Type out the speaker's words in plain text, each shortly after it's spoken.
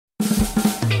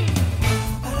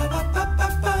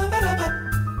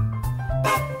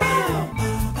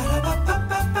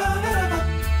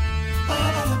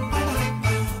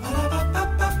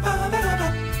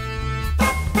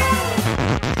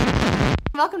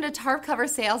welcome to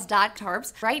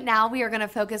tarpcoversales.tarps. Right now, we are going to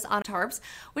focus on tarps,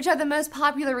 which are the most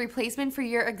popular replacement for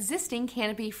your existing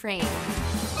canopy frame.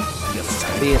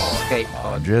 The Escape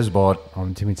Pod. I'm Jezbot.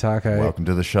 I'm Timmy Tarpo. Welcome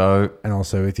to the show. And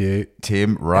also with you.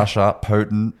 Tim, Russia,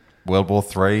 Putin, World War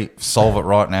III. Solve it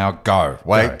right now. Go.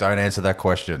 Wait, Go. Don't answer that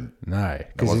question. No,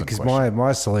 because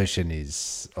my solution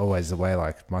is always the way,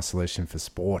 like my solution for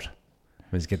sport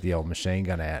was get the old machine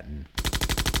gun out and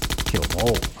kill them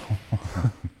all.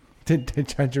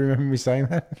 Don't you remember me saying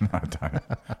that? No, I don't.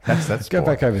 That's Go sport.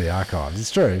 back over the archives.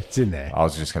 It's true. It's in there. I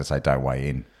was just going to say don't weigh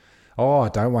in. Oh,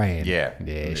 don't weigh in. Yeah.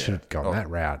 You should have gone that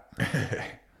route.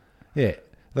 Yeah.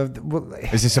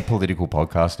 Is this a political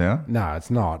podcast now? No,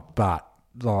 it's not. But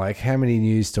like, how many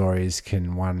news stories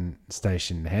can one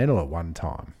station handle at one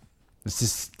time? It's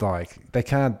just like they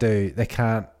can't You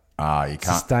can't.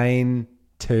 sustain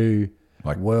two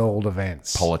Like world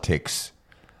events, Politics,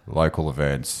 local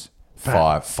events,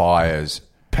 fires,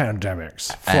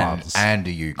 pandemics, floods, and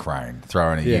a Ukraine.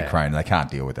 Throw in a Ukraine. They can't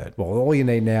deal with it. Well, all you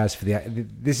need now is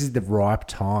this is the ripe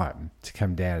time to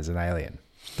come down as an alien,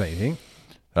 don't you think?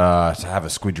 To have a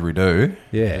squidgeridoo.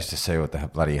 Yeah. Just to see what the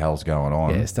bloody hell's going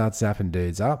on. Yeah, start zapping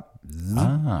dudes up.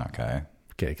 Okay.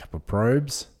 Get a couple of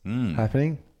probes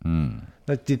happening. Do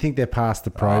you think they're past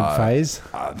the probe phase?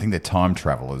 I think they're time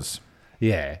travelers.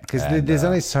 Yeah, because there's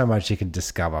only so much you can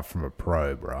discover from a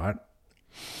probe, right?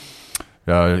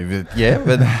 Yeah,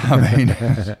 but I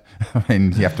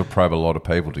mean, you have to probe a lot of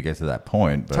people to get to that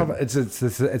point. But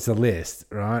It's a list,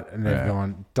 right? And they've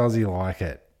gone, does he like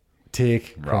it?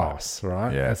 Tick, cross,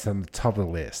 right? Yeah. That's on the top of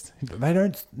the list.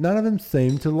 None of them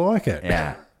seem to like it.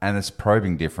 yeah, and it's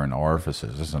probing different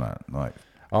orifices, isn't it? Like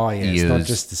Ears,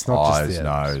 it's not eyes, just the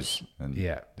nose, and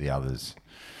Yeah. the others.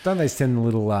 Don't they send the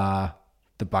little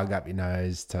the bug up your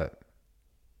nose to?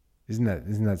 Isn't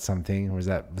that something, or was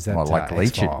that Like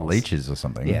X-Files? leeches or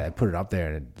something. Yeah, they put it up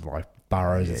there and it like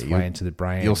burrows its way into the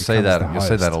brain. You'll It see becomes that. the You'll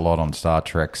see that a host. lot on Star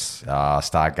Trek's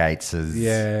Stargates.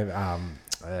 Yeah.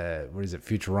 What is it?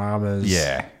 Futuramas.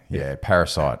 Yeah.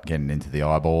 Parasite getting into the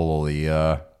eyeball or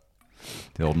the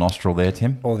old nostril there,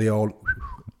 Tim, Or the old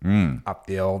up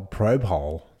the old probe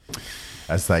hole.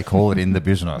 as they call it in the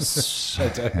business.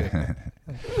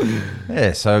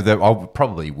 Yeah, so I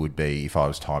probably would be, if I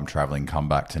was time traveling, come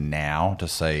back to now to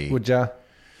see. Would you?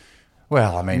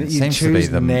 Well, I mean, it You seems to be choose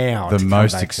the now to come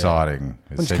most back exciting.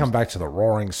 Once you come back to the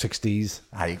roaring 60s.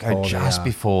 You go or just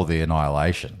before the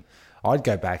annihilation. I'd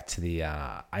go back to the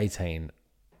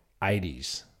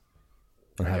 1880s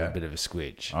and have a bit of a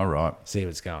squidge. All right. See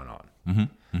what's going on.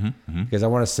 Because I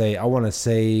want to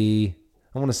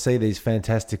see these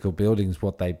fantastical buildings,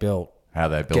 what they built. How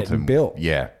they built Getting them. built.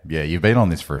 Yeah. You've been on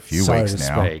this for a few So weeks to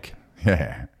now. speak.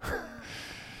 Yeah.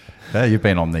 Yeah, you've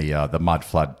been on the mud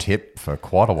flood tip for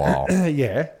quite a while.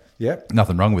 Yeah. Yep.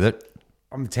 Nothing wrong with it.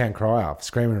 I'm the town crier,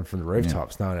 screaming from the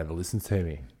rooftops. No one ever listens to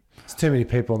me. There's too many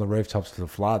people on the rooftops for the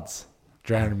floods,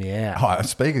 drowning me out. Oh,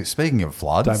 speaking of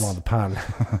floods, Don't mind the pun.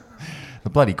 the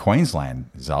bloody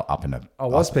Queensland is up in a. I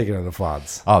was speaking of the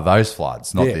floods. Oh, those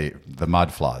floods, not Yeah. the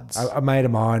mud floods. A mate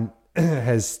of mine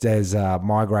has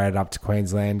migrated up to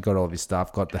Queensland, got all of his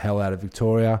stuff, got the hell out of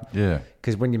Victoria. Yeah.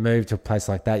 Because when you move to a place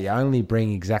like that, you only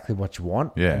bring exactly what you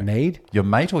want and need. Your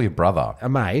mate or your brother? A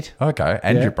mate. Okay,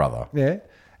 and Yeah. your brother. Yeah.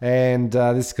 And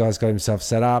this guy's got himself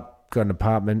set up, got an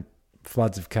apartment.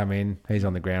 Floods have come in. He's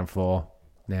on the ground floor.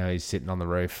 Now he's sitting on the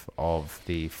roof of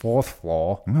the 4th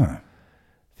floor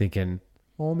thinking,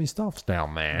 all my stuff's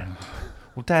down there.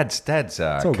 Well, Dad's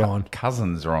all gone.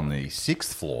 cousins are on the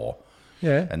 6th floor.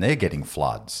 Yeah. And they're getting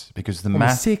floods because the the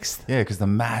 6th? Yeah, because the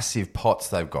massive pots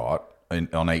they've got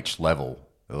on each level,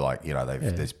 like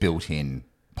there's built-in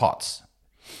pots,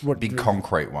 big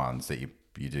concrete ones that you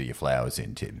do your flowers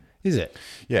in, Tim. Is it?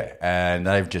 Yeah, and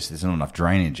there's not enough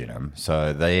drainage in them,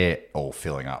 so they're all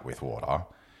filling up with water,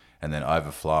 and then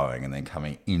overflowing, and then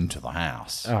coming into the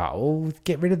house. Oh, well,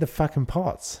 get rid of the fucking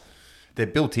pots. They're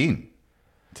built in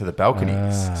to the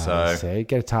balconies, so See,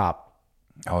 get a tarp.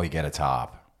 you get a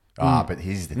tarp. But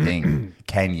here's the thing: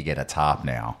 can you get a tarp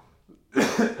now?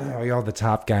 Oh, the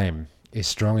tarp game is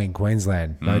strong in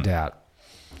Queensland, no doubt.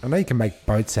 I know you can make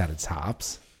boats out of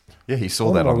tarps. Yeah, he saw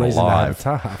All that the on more the reason to have a live.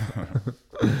 tarp.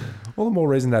 All the more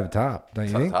reason to have a tarp, don't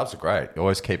you think? Tarps are great. You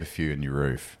always keep a few in your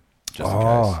roof, just in case.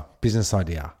 Oh, business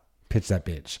idea. Pitch that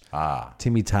bitch.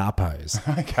 Timmy Tarpos.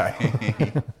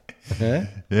 Okay. Yeah?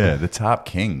 Yeah, the tarp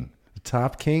king. The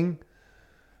Tarp King.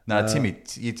 No, Timmy,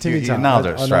 you Tarp. nailed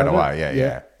it I straight nailed away. it.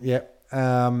 Yeah.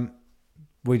 Yeah.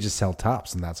 We just sell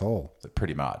tarps and that's all.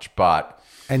 Pretty much. But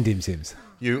And dim sims.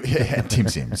 and Tim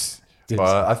Sims.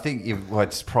 Well, I think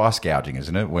it's price gouging,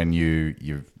 isn't it? When you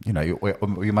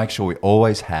make sure we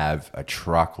always have a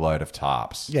truckload of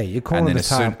tarps. Yeah, you're calling the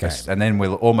tarp game. And then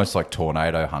we're almost like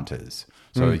tornado hunters.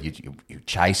 So you're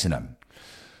chasing them.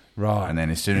 Right. And then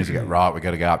as soon as you get right, we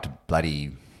got to go up to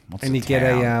bloody... And you get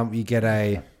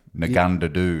a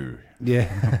Nagundadoo.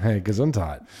 Yeah,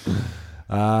 Gesundheit.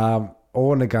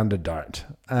 Or Nagunda don't.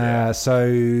 So,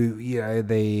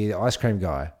 the ice cream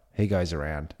guy, he goes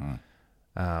around.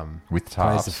 With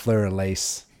Plays the tarps.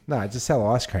 fleur-de-lis. No, just sell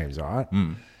ice creams, right?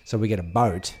 So we get a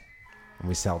boat and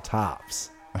we sell tarps.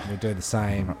 And we do the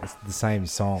same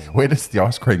song. Where does the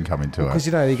ice cream come into it? Because,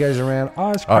 he goes around,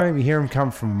 ice cream, you hear him come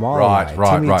from a mile away.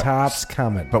 Right. Timmy Tarp's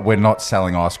coming. But we're not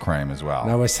selling ice cream as well.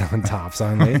 No, we're selling tarps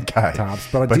only. Okay. Tarps.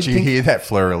 But you hear that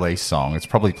fleur-de-lis song. It's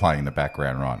probably playing in the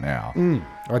background right now.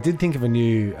 I did think of a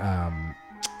new,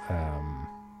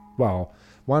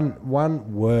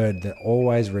 one word that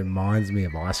always reminds me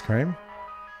of ice cream,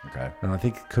 Okay. and I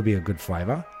think it could be a good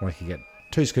flavour. Like you get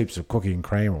 2 scoops of cookie and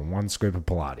cream and 1 scoop of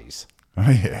Pilates. Oh,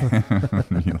 yeah.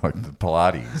 You like the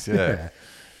Pilates. Yeah.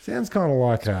 Sounds kind of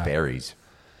like Berries.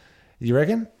 you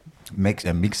reckon?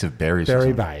 A mix of berries. or Berry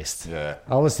something. based. Yeah.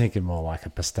 I was thinking more like a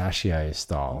pistachio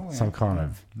style, some kind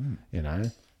of,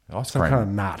 Ice some cream. kind of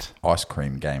nut. Ice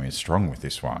cream game is strong with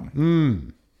this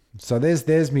one. So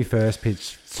there's my first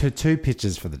pitch. Two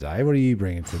pitches for the day. What are you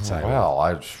bringing to the table?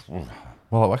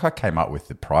 Well, I came up with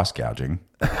the price gouging.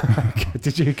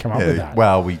 Did you come up with that?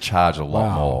 Well, we charge a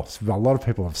lot more. A lot of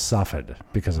people have suffered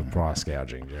because of price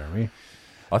gouging, Jeremy.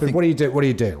 I think. What do you do? What do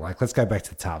you do? Like, let's go back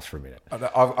to the tarps for a minute.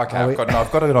 I've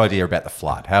got a good idea about the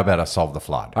flood. How about I solve the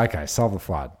flood? Okay, solve the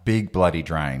flood. Big bloody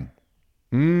drain.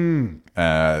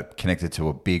 Connected to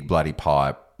a big bloody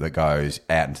pipe that goes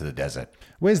out into the desert.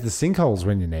 Where's the sinkholes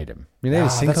when you need them? You need a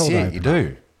sinkhole. That's to it. open You up.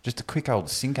 do. Just a quick old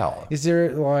sinkhole. Is there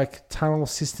like tunnel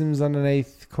systems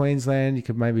underneath Queensland? You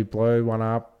could maybe blow one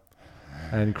up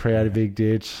and create a big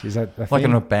ditch. Is that a Like thing?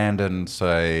 an abandoned,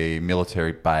 say,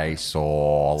 military base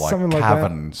or like Something like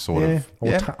cavern that. sort of.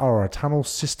 Or a tunnel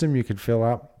system you could fill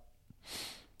up.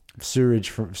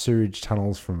 Sewage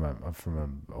tunnels from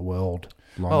a world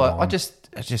long Well, gone. I just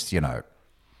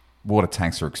water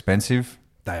tanks are expensive.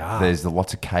 They are. There's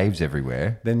lots of caves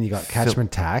everywhere. Then you got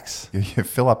catchment tax. You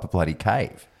fill up a bloody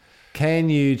cave. Can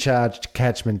you charge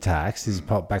catchment tax? This is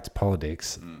back to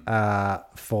politics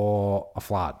for a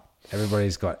flood.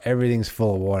 Everything's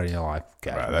full of water, and you're like,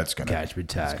 That's going catchment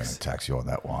tax. to tax you on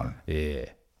that one. Yeah.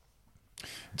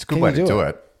 It's a good Can way you to do do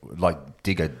it. Like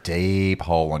dig a deep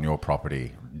hole on your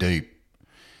property, deep,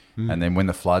 and then when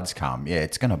the floods come,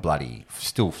 it's going to bloody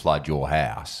still flood your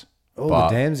house. All the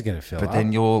dams are going to fill up. But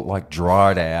then your like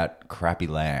dried out, crappy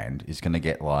land is going to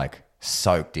get like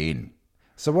soaked in.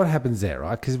 So what happens there,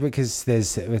 right? Because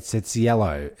it's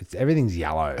yellow. Everything's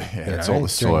yellow. It's all the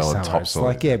soil and topsoil.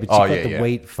 It's like, but you've got the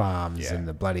wheat farms and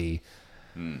the bloody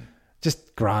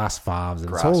just grass farms, and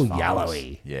Grass it's all farms.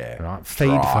 yellowy. Yeah. Right. Feed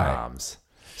Dry. farms.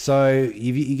 So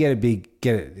you get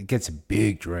it gets a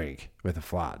big drink with a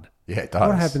flood. Yeah, it does.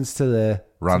 What happens to the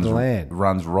land?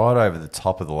 Runs right over the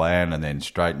top of the land and then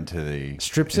straight into the...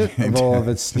 Strips it of all of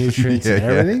its nutrients and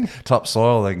everything?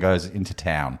 Topsoil, then goes into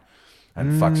town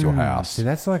and fucks your house. See,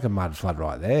 that's like a mud flood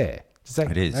right there.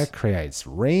 It is. That creates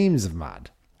reams of mud.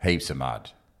 Heaps of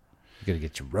mud. You got to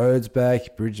get your roads back,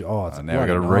 your bridge. Oh, it's And now we've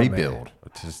got to rebuild.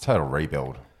 It's just total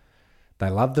rebuild. They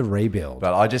love the rebuild.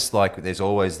 But I just like, there's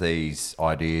always these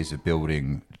ideas of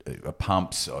building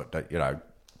pumps, or,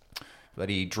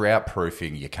 bloody drought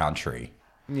proofing your country.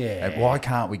 Yeah. And why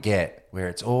can't we get where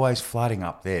it's always flooding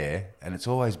up there and it's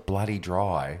always bloody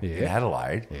dry in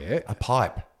Adelaide, a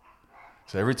pipe?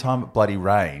 So every time it bloody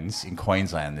rains in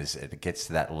Queensland, it gets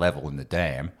to that level in the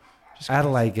dam.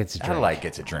 Adelaide gets a drink. Adelaide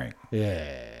gets a drink.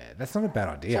 Yeah, that's not a bad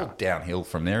It's idea. all downhill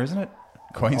from there, isn't it?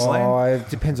 Queensland? Oh, it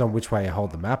depends on which way you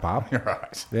hold the map up.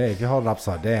 Right. Yeah, if you hold it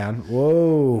upside down,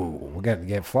 whoa, we're going to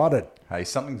get flooded. Hey,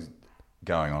 something's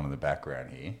going on in the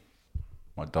background here.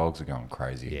 My dogs are going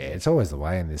crazy. Yeah, it's always the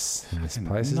way in this place, isn't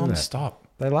it? Non-stop.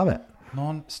 They love it.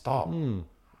 Non-stop.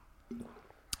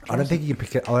 I don't think you can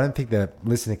pick it. I don't think the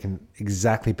listener can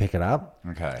exactly pick it up.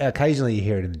 Okay. Occasionally you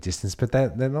hear it in the distance, but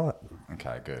they're not.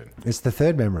 Okay, good. It's the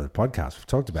third member of the podcast. We've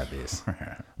talked about this.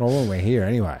 Well, when we're here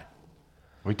anyway.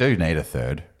 We do need a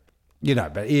third.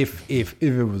 But if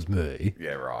it was me,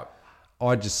 Yeah, right.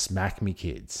 I'd just smack me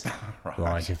kids. Right.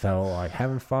 Like if they were like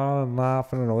having fun and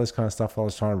laughing and all this kind of stuff I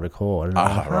was trying to record. And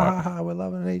I'm like, right. we're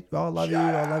loving it. I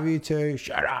love you too.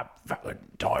 Shut up. Fucking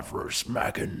time for a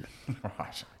smacking.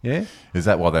 Right. Yeah? Is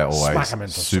that why they're Smack always 'em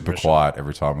into super submission. quiet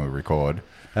every time we record?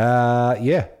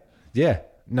 Yeah.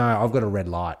 No, I've got a red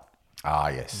light. Ah,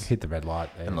 yes. Hit the red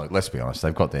light there. And look, let's be honest,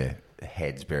 they've got their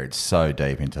heads buried so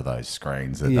deep into those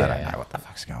screens that they don't know what the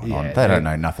fuck's going on. Yeah, They don't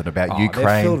know nothing about They're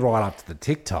Ukraine. filled right up to the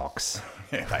TikToks.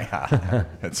 Yeah, they are.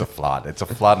 It's a flood. It's a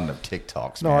flooding of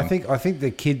TikToks. No, man. I think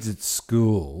the kids at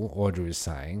school, Audrey was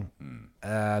saying,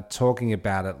 talking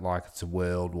about it like it's a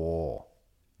world war.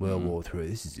 World War III.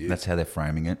 This is it. That's how they're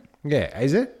framing it. Yeah,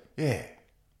 is it? Yeah.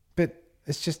 But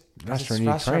it's just Russia It's and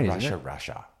Ukraine, Russia, isn't it?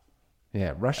 Russia.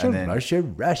 Yeah, Russia, And then-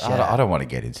 Russia. I don't want to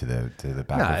get into the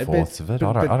back and No, forths of it.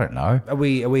 I don't know. Are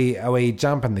we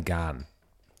jumping the gun?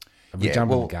 Are we Yeah,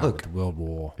 jumping well, the gun look. with the World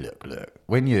War? Look.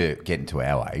 When you get into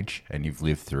our age and you've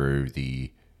lived through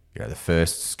the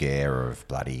first scare of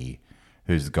bloody,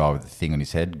 who's the guy with the thing on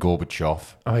his head,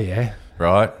 Gorbachev, Oh yeah.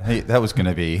 right? That was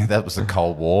the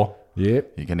Cold War.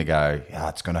 Yep. You're going to go,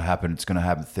 it's going to happen. It's going to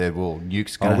happen. Third world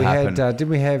nuke's going Oh, to we happen. had.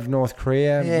 Didn't we have North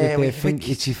Korea with their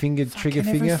itchy finger, trigger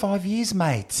Fucking every finger? 5 years,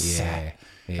 mates. Yeah.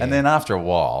 And then after a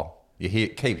while,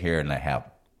 keep hearing how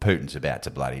Putin's about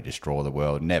to bloody destroy the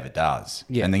world. Never does.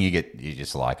 Yeah. And then you're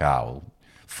just like, well,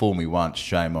 fool me once,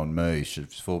 shame on me.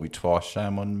 Should fool me twice,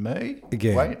 shame on me.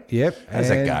 Again. Wait. Yep. How's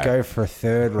and that go? go for a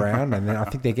third round, and then I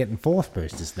think they're getting fourth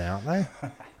boosters now, aren't they?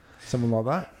 Something like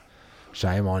that.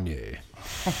 Shame on you.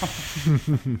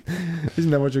 Isn't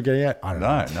that what you're getting at? I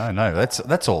don't know. No.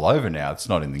 That's all over now. It's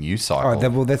not in the news cycle.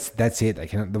 Well, that's it. They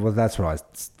can. Well, that's right.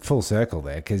 It's full circle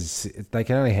there because they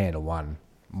can only handle one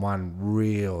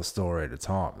real story at a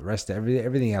time. The rest,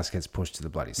 everything else gets pushed to the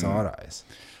bloody sideways.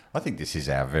 I think this is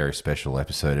our very special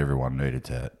episode. Everyone needed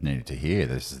to hear.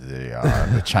 This is the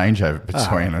changeover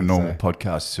between a normal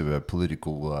podcast to a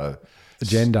political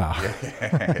Agenda.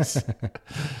 Yes.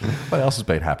 What else has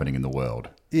been happening in the world?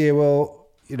 Yeah. Well,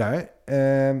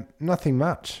 nothing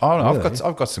much. Oh, no, really.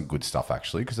 I've got some good stuff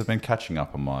actually because I've been catching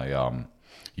up on my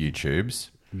YouTubes.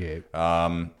 Yeah.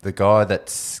 The guy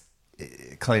that's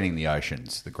cleaning the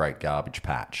oceans, the Great Garbage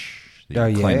Patch.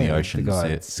 Clean the oceans. The guy yeah,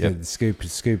 that's yep. the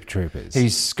scoop troopers.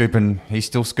 He's scooping. He's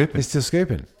still scooping. He's still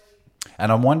scooping.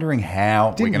 And I'm wondering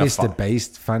how Didn't we're going Mr.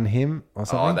 Beast fund him or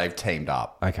something? Oh, they've teamed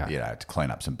up. Okay. To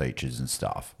clean up some beaches and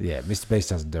stuff. Yeah, Mr. Beast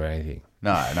doesn't do anything.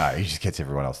 No, he just gets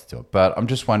everyone else to do it. But I'm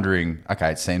just wondering,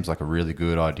 okay, it seems like a really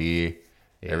good idea.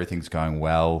 Yeah. Everything's going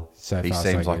well. So he far,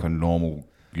 seems so like good. a normal,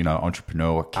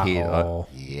 entrepreneur kid. Uh-oh.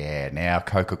 Now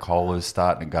Coca-Cola's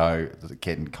starting to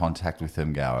get in contact with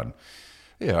them going,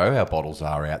 our bottles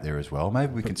are out there as well.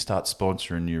 Maybe we can start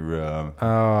sponsoring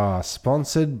your...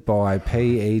 Sponsored by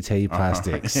PET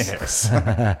Plastics. Yes.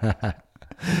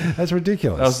 That's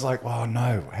ridiculous. I was like, well,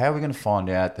 no. How are we going to find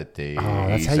out that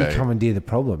that's how you commandeer the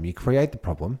problem. You create the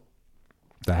problem.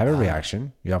 They have a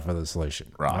reaction. You offer the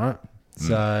solution. Right.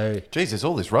 So, Geez, there's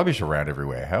all this rubbish around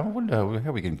everywhere. I wonder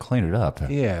how we can clean it up.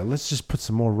 yeah, let's just put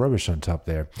some more rubbish on top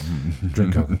there.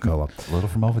 Drink Coca-Cola. A little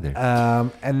from over there.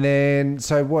 And then,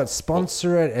 so what?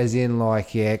 Sponsor it as in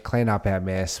clean up our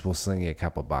mess. We'll sling you a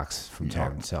couple of bucks from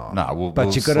time to time. No, we'll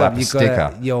you slap a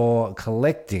sticker. Your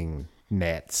collecting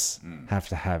nets have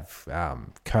to have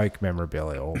Coke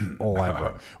memorabilia all over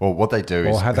it. Well, what they do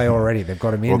is... Or have they already? They've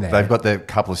got them in there. They've got the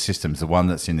couple of systems, the one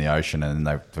that's in the ocean, and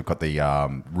then they've got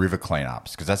the river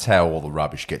cleanups, because that's how all the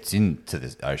rubbish gets into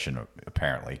the ocean,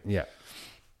 apparently. Yeah.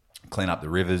 Clean up the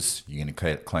rivers, you're going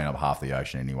to clean up half the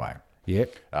ocean anyway.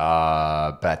 Yep.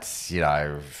 But,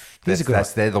 they're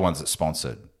the ones that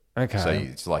sponsored. Okay. So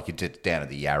it's like you did down at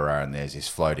the Yarra, and there's this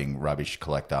floating rubbish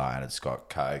collector, and it's got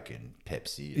Coke and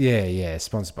Pepsi. Yeah,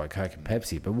 sponsored by Coke and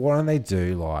Pepsi. But why don't they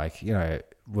do when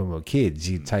we were kids,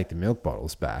 you'd take the milk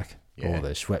bottles back, or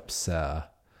the Schweppes,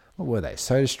 what were they,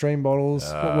 Soda Stream bottles?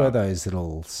 What were those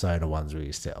little soda ones we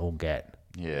used to all get?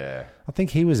 Yeah. I think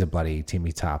he was a bloody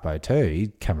Timmy Tarpo too.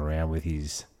 He'd come around with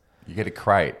his... You get a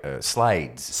crate,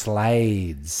 Slades.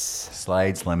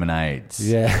 Slades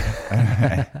lemonades.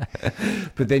 Yeah.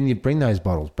 But then you bring those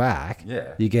bottles back,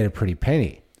 you get a pretty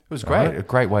penny. It was great. Right? A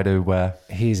great way to...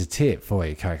 Here's a tip for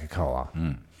you, Coca-Cola.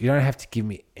 You don't have to give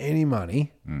me any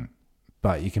money,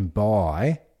 but you can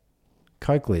buy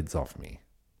Coke lids off me.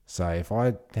 So if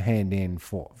I hand in,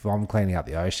 if I'm cleaning up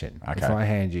the ocean, if I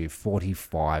hand you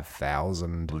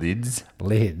 45,000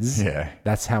 lids,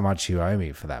 that's how much you owe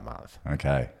me for that month.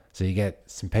 Okay. So you get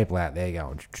some people out there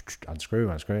going, unscrew.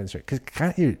 Because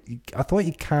I thought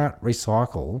you can't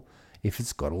recycle if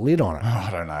it's got a lid on it. Oh,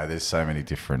 I don't know. There's so many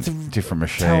different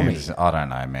machines. Tell me. I don't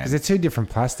know, man. Because they're two different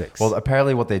plastics. Well,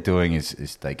 apparently what they're doing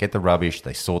is they get the rubbish,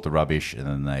 they sort the rubbish, and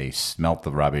then they smelt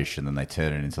the rubbish, and then they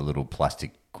turn it into little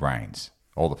plastic grains.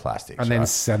 All the plastics, and right?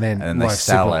 then they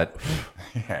sell it.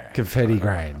 Confetti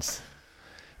grains.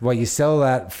 Well, you sell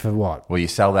that for what? Well, you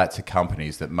sell that to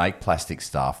companies that make plastic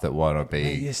stuff that want to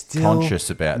be You're still conscious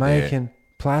about making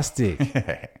plastic.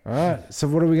 All right. So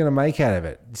what are we going to make out of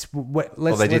it?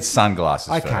 They did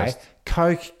sunglasses first.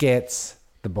 Coke gets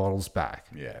the bottles back.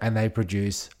 Yeah. And they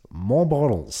produce more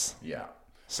bottles. Yeah.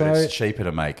 So but it's cheaper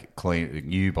to make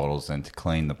new bottles than to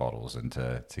clean the bottles and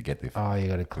to get the you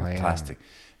got to clean plastic.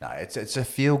 No, it's a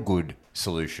feel good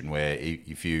solution where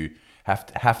if you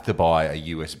have to buy a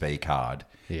USB card,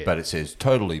 but it says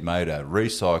totally made of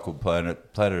recycled planet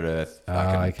Earth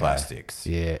fucking plastics.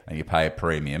 Yeah, and you pay a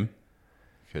premium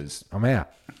because I'm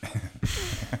out.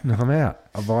 I'm out.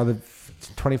 I'll buy the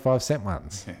 25-cent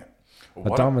ones. Yeah.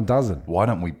 A dime a dozen. Why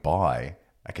don't we buy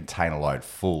a container load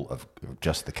full of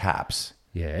just the caps?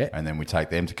 Yeah. And then we take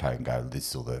them to Coke and go,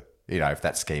 this is the, if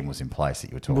that scheme was in place that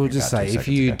you were talking about. We'll just say, if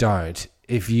you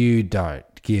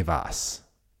don't give us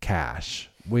cash,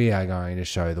 we are going to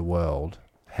show the world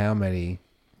how many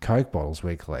Coke bottles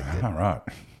we collected. All right.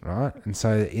 Right? And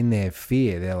so in their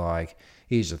fear, they're like,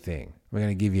 here's the thing. We're going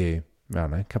to give you, I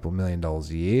don't know, a couple $1 million a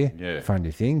year. Fund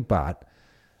your thing. But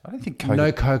I don't think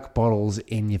no Coke bottles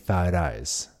in your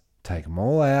photos. Take them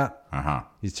all out.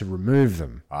 Is to remove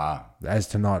them. As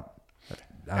to not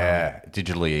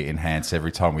digitally enhance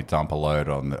every time we dump a load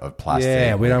of plastic.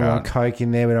 Yeah, we don't want Coke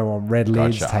in there. We don't want red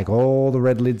lids. Take all the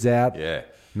red lids out. Yeah.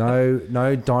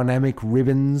 No dynamic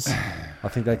ribbons. I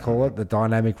think they call it the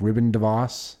dynamic ribbon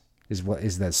device. Is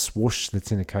that swoosh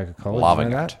that's in a Coca-Cola?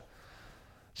 Loving it.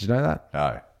 Did you know that?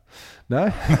 No. No?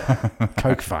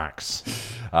 Coke facts.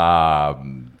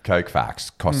 Coke facts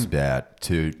costs about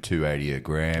 $2.80 a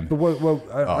gram.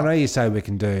 But I know you say we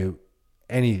can do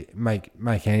make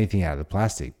anything out of the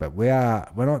plastic, but we're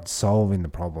not solving the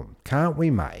problem. Can't we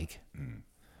make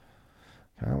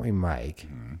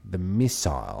the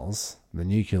missiles, the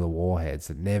nuclear warheads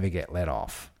that never get let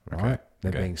off, right? Okay.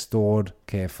 They're being stored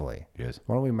carefully. Yes.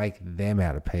 Why don't we make them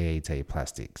out of PET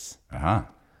plastics?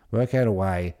 Work out a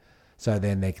way so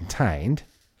then they're contained.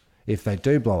 If they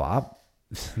do blow up,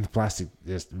 the plastic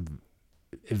just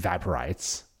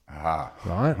evaporates.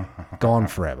 Right? Gone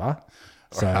forever.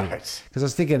 So, because I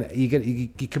was thinking you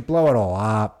could blow it all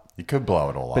up. You could blow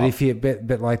it all up.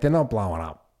 But like they're not blowing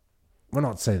up. We're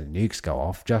not seeing the nukes go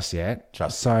off just yet.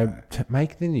 To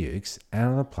make the nukes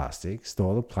out of the plastic,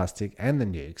 store the plastic and the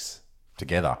nukes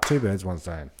together. Two birds, one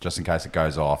stone. Just in case it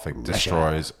goes off, it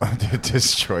destroys all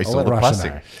the Russia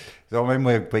plastic. know. So, I mean,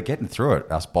 we're getting through it.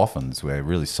 Us boffins, we're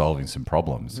really solving some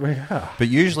problems. We are. But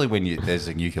usually when there's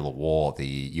a nuclear war,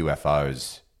 the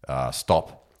UFOs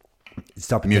stop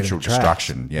mutual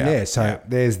destruction. There's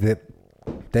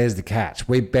the catch.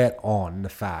 We bet on the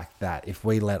fact that if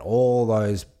we let all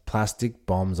those plastic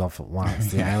bombs off at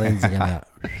once, the aliens are going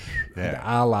to,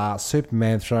 a la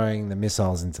Superman throwing the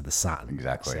missiles into the sun.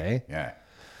 Exactly. See? Yeah.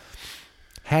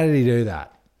 How did he do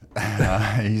that?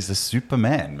 He's a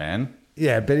Superman, man.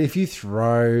 Yeah, but if you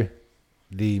throw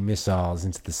the missiles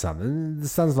into the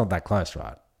sun's not that close,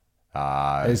 right?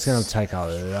 It's going to take a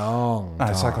long time.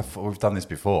 It's like we've done this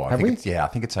before. Have we? I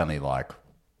think it's only like,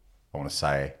 I want to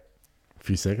say, a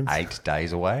few seconds. 8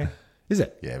 days away. Is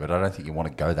it? Yeah, but I don't think you want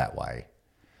to go that way.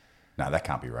 No, that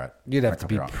can't be right. You'd have to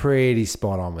be pretty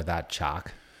spot on with that,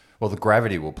 Chuck. Well, the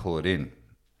gravity will pull it in.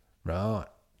 Right.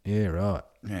 Yeah, right.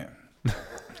 Yeah.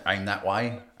 Aim that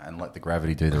way and let the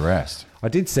gravity do the rest. I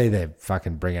did see they're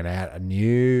fucking bringing out a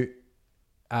new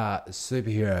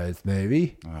superheroes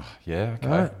movie. Yeah,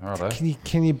 okay. All right.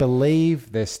 Can you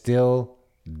believe they're still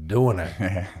doing it?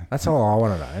 Yeah. That's all I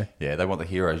want to know. Yeah, they want the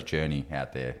hero's journey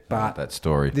out there. But that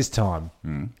story. This time,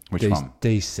 which one?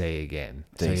 DC again.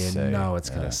 DC, so you know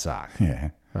it's going to suck. Yeah.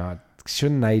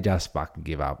 Shouldn't they just fucking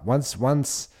give up? Once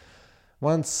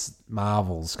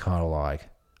Marvel's kind of like,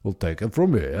 we'll take it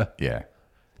from here. Yeah.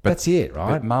 That's it,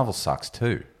 right? But Marvel sucks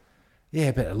too.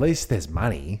 Yeah, but at least there's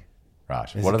money. Right.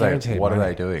 There's What are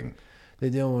they doing?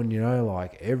 They're doing,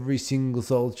 like every single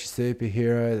soldier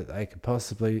superhero that they could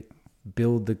possibly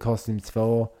build the costumes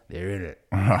for, they're in it.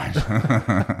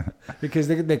 Right. because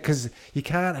you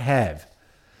can't have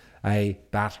a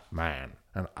Batman,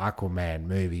 an Aquaman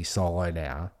movie solo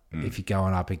now if you're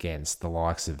going up against the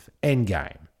likes of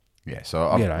Endgame. Yeah,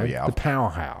 so the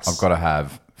powerhouse. I've got to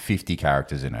have 50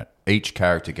 characters in it. Each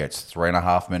character gets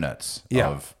 3.5 minutes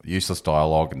of useless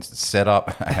dialogue and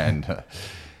setup, and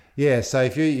yeah. So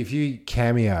if you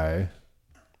cameo,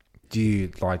 do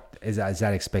you like? Is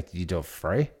that expected you do it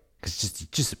for free? Because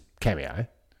just cameo.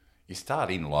 You start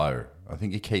in low. I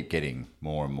think you keep getting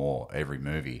more and more every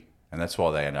movie, and that's why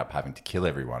they end up having to kill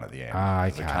everyone at the end.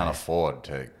 Okay. They can't afford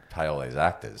to pay all these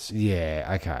actors.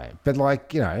 Yeah. Okay. But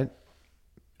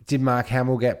did Mark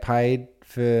Hamill get paid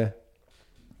for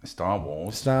Star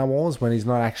Wars when he's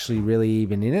not actually really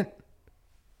even in it?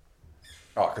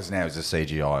 Oh, because now he's a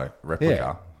CGI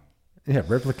replica. Yeah,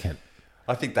 replicant.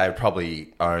 I think they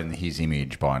probably own his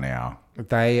image by now.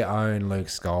 They own Luke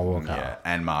Skywalker. Yeah,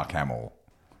 and Mark Hamill.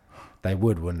 They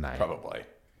would, wouldn't they? Probably.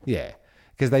 Yeah,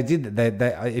 because they did. They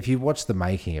if you watch the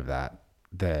making of that,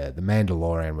 the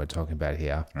Mandalorian we're talking about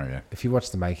here. Oh yeah. If you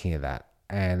watch the making of that,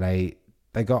 and they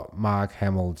got Mark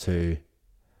Hamill to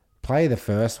play the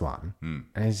first one,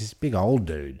 and he's this big old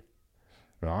dude,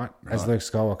 right, as Luke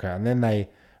Skywalker, and then they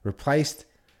replaced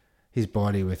his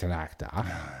body with an actor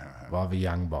of a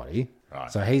young body, Right.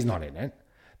 so he's not in it.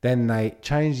 Then they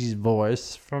changed his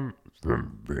voice from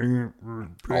being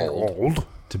old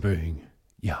to being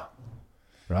young,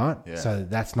 right? Yeah. So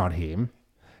that's not him.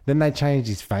 Then they changed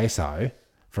his face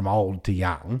from old to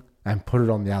young and put it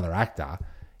on the other actor.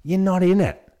 You're not in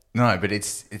it. No, but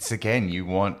it's again, you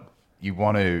want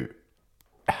to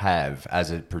have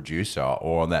as a producer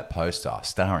or on that poster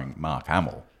starring Mark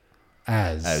Hamill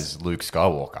as Luke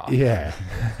Skywalker. Yeah,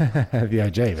 the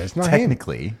OG, but it's not him.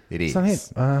 Technically, it is.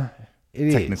 It's not him. It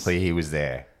is. Technically, he was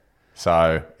there,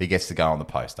 so he gets to go on the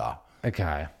poster.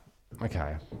 Okay.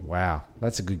 Wow,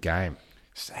 that's a good game.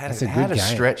 How That's a good game.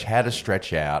 How to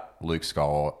stretch out Luke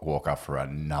Skywalker for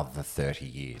another 30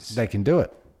 years? They can do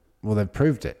it. Well, they've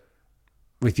proved it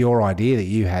with your idea that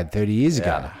you had 30 years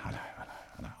ago. I know.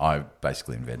 I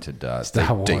basically invented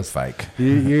Star Wars. deep fake.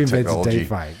 You invented technology. deep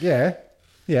fake.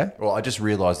 Yeah. Well, I just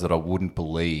realised that I wouldn't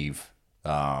believe,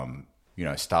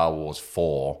 Star Wars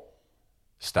 4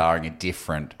 starring a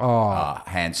different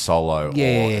Han Solo, or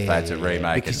if that's a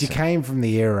remake. Because you came from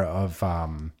the era of,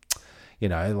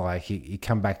 you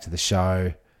come back to the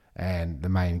show and the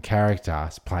main character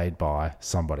is played by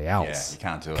somebody else. Yeah, you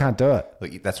can't do it. Can't do it.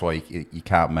 Look, that's why you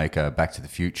can't make a Back to the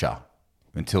Future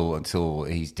until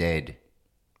he's dead.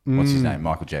 What's his name?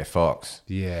 Michael J. Fox.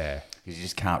 Yeah. Because you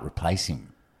just can't replace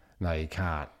him. No, you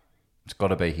can't. It's got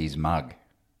to be his mug.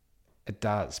 It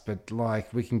does, but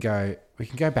we can go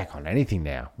back on anything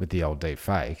now with the old deep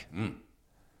fake,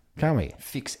 can't we?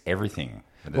 Fix everything.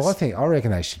 Well, I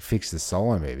reckon they should fix the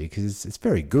Solo movie because it's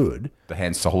very good. The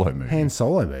Han Solo movie. Han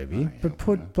Solo movie, but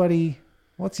put bloody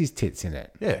what's his tits in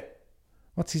it? Yeah.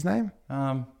 What's his name?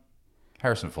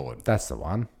 Harrison Ford. That's the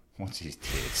one. What's his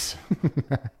tits?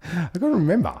 I got to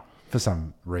remember for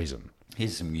some reason.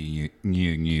 Here's some new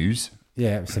news.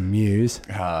 Yeah, some news.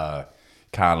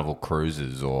 Carnival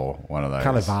Cruises or one of those.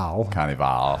 Carnival.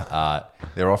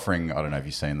 They're offering, I don't know if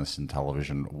you've seen this in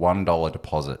television, $1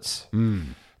 deposits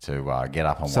to get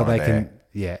up on So one they of their can,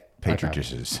 yeah. petri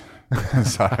dishes.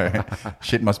 So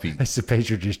shit must be It's a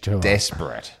petri dish tour.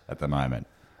 desperate at the moment.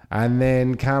 And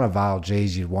then Carnival,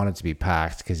 geez, you'd want it to be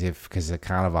packed because the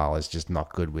Carnival is just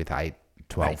not good with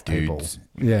 12 people. dudes.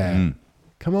 Yeah.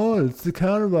 Come on, it's the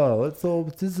Carnival. Let's all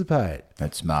participate.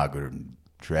 That's Margaret and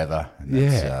Trevor. And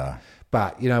that's,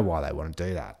 But you know why they want to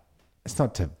do that? It's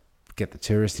not to get the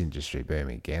tourist industry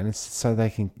booming again. It's so they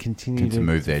can continue to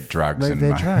move their drugs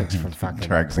from fucking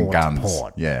drugs and port to guns.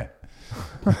 port. Yeah.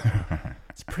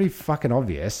 It's pretty fucking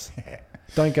obvious.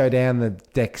 Don't go down the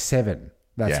deck 7.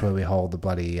 That's where we hold the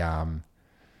bloody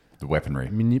The weaponry.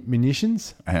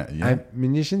 munitions. Yeah.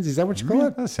 Munitions, is that what you call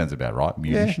it? That sounds about right.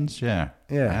 Munitions, yeah.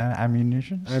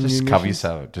 Ammunitions. Just cover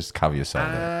yourself. Just cover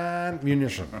yourself there.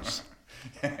 Munitions.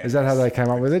 Is that how they came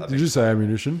up with it? Did you say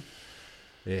ammunition?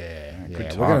 Yeah. We're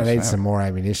going times, to need some more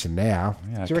ammunition now.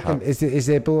 Yeah, Do you reckon? Is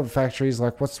there bullet factories?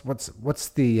 Like, what's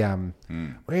the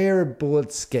where are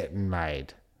bullets getting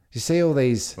made? You see all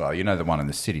these? Well, you know the one in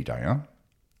the city, don't you?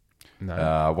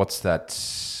 No. What's that?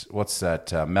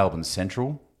 Melbourne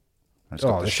Central. It's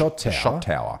got The shot tower. The shot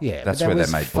tower. Yeah, that's but that where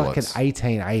was they made fucking bullets.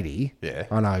 1880. Yeah.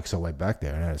 I know, because I went back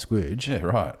there and had a squidge. Yeah,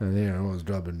 right. And then I was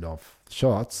dropping off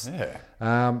shots. Yeah.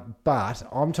 But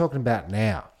I'm talking about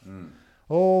now.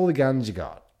 All the guns you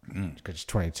got. You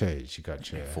got your 22s. You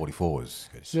got your 44s.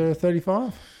 Is there a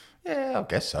 35? Yeah, I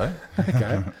guess so.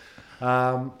 Okay.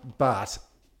 But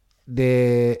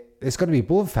there's got to be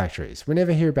bullet factories. We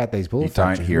never hear about these bullet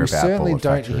factories. Don't hear we about certainly bullet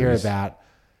don't factories. hear about.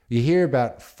 You hear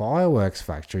about fireworks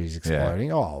factories exploding.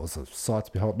 Yeah. Oh, it's a sight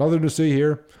to behold. Nothing to see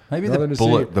here. Maybe Nothing to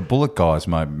see. the bullet guys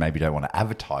maybe don't want to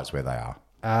advertise where they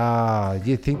are.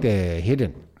 You think they're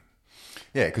hidden?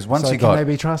 Yeah, because once So you can got, they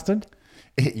be trusted?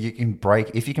 you can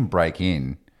break if you can break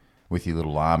in with your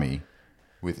little army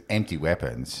with empty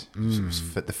weapons.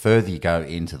 The further you go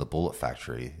into the bullet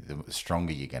factory, the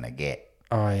stronger you're going to get.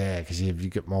 Oh yeah, because you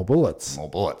get more bullets. More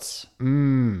bullets.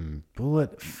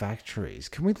 Bullet factories.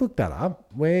 Can we look that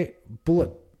up? Where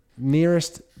bullet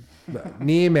nearest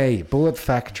near me? Bullet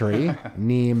factory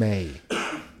near me.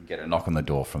 Get a knock on the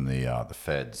door from the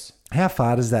feds. How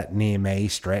far does that near me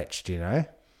stretch? Do you know?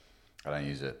 I don't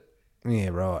use it. Yeah,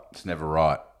 right. It's never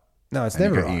right. No, it's And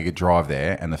never you right. could drive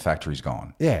there and the factory's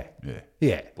gone. Yeah. Yeah.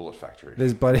 Yeah. Bullet factory.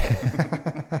 There's bloody...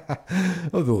 I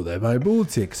thought they made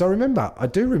bullets here. Because I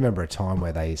do remember a time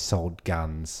where they sold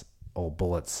guns or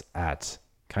bullets at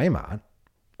Kmart.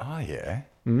 Oh, yeah.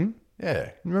 Mm-hmm.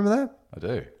 Yeah. Remember that? I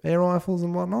do. Air rifles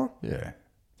and whatnot? Yeah.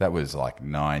 That was like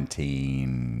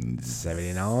 79.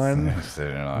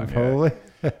 79, Probably.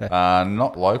 yeah.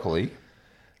 Not locally.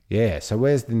 Yeah, so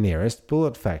where's the nearest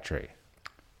bullet factory?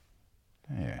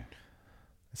 Yeah.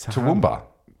 It's Toowoomba.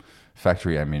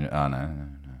 Factory, I mean, oh, no.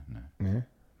 Yeah.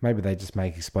 Maybe they just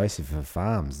make explosive for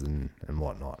farms and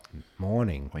whatnot.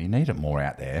 Mining. Well, you need it more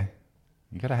out there.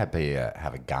 You got to have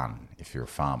a gun if you're a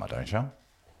farmer, don't you?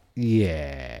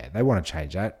 Yeah, they want to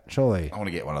change that, surely. I want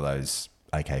to get one of those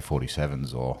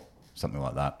AK-47s or something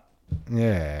like that.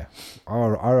 Yeah.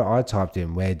 I typed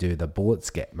in, where do the bullets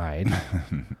get made?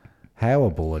 How a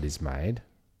bullet is made.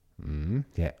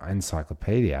 Yeah,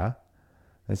 encyclopedia.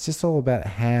 It's just all about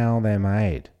how they're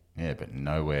made. Yeah, but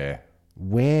nowhere.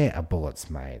 Where a bullet's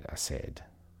made, I said.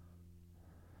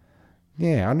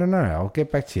 Yeah, I don't know. I'll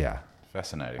get back to you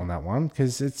Fascinating. on that one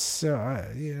because it's,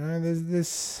 there's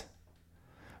this...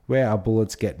 Where our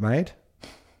bullets get made.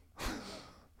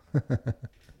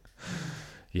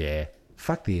 Yeah.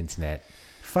 Fuck the internet.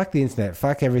 Fuck the internet.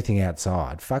 Fuck everything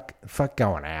outside. Fuck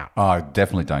going out. Oh,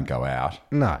 definitely don't go out.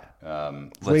 No.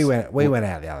 We went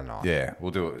out the other night. Yeah,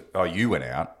 we'll do it. Oh, you went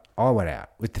out. I went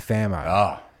out with the famo.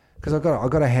 Oh. Because I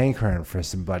got a hankering for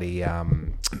some bloody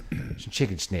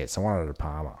chicken schnitz. I wanted a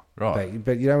Parma. Right.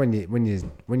 But you know when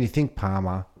you think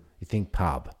Parma, you think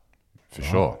pub. For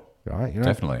sure. Right?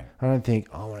 Definitely. I don't think,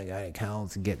 I want to go to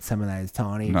Coles and get some of those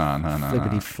tiny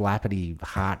flippity-flappity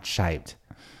heart-shaped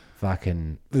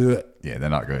fucking Yeah, they're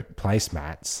not good.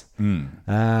 placemats.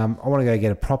 I want to go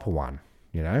get a proper one,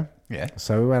 you know? Yeah.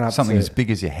 So we went up Something as big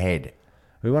as your head.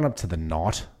 We went up to the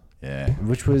Knot, Yeah.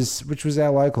 which was our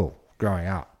local growing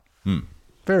up.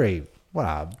 Very,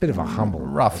 a bit of a humble...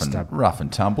 Rough and tumble.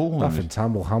 Rough and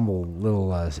tumble, humble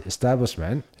little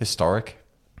establishment. Historic.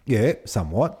 Yeah,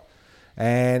 somewhat.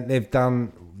 And they've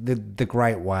done the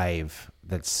great wave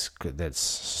that's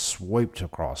swooped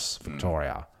across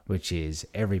Victoria, which is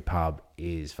every pub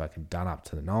is fucking done up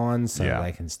to the nines so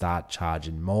they can start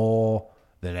charging more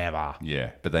than ever.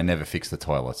 Yeah, but they never fix the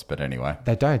toilets. But anyway.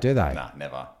 They don't, do they? Nah,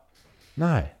 never.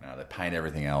 No. No, they paint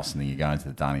everything else and then you go into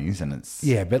the dunnies and it's...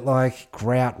 Yeah, but like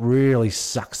grout really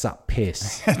sucks up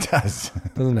piss. It does.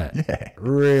 Doesn't it? Yeah.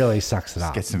 Really sucks it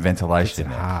up. Get some ventilation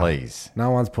in there, hard. please. No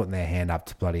one's putting their hand up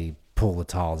to bloody pull the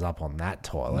tiles up on that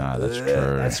toilet. No, that's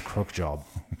true. That's a crook job.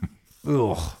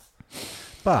 Ugh.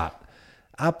 But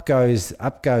up goes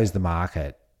the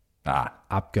market.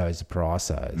 Up goes the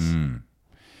prices.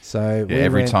 So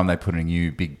every time they put a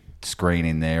new big screen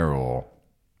in there or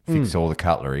fix all the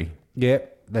cutlery.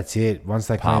 Yep, that's it. Once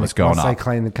they clean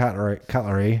the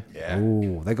cutlery. Yeah.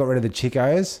 Ooh, they got rid of the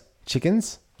chickens.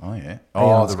 Oh, yeah.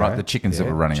 The chickens that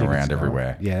were running around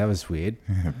everywhere. Yeah, that was weird.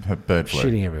 Bird flu.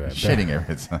 Shitting everywhere.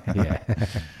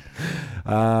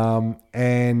 Yeah.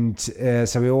 And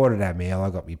so we ordered our meal. I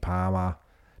got me Parma.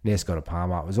 Ness got a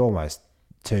Parma. It was almost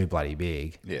too bloody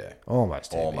big. Yeah.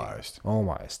 Almost.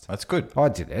 That's good. I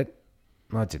did it.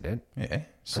 Yeah. I did it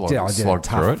Slogged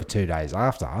tough through for it. 2 days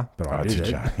after, but I did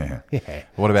it. Yeah.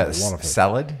 What about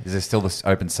salad? Is there still this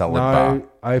open salad bar? No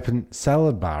open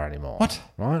salad bar anymore. What?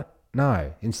 Right?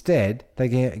 No. Instead, they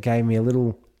gave me a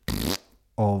little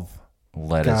of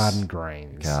Lettuce. garden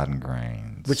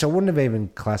greens. Which I wouldn't have even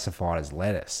classified as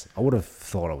lettuce. I would have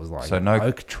thought it was like no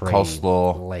oak tree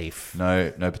coleslaw, leaf.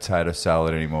 No potato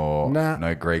salad anymore. Nah.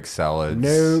 No Greek salads.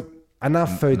 No.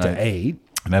 Enough food to eat.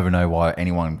 I never know why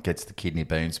anyone gets the kidney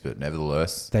beans, but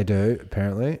nevertheless. They do,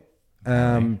 apparently.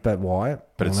 But why?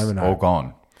 But we'll it's never know. all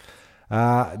gone.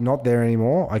 Not there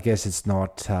anymore. I guess it's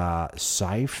not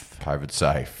safe. COVID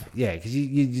safe. Yeah, because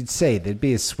you'd see there'd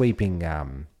be a sweeping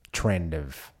trend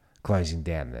of closing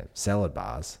down the salad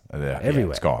bars everywhere. Yeah,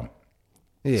 it's gone.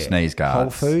 Yeah. Sneeze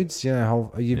guards. Whole Foods,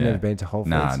 you've never been to Whole Foods?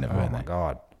 No, I've never been Oh, my there.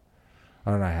 God. I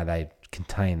don't know how they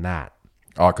contain that.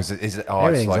 Oh, because Everything's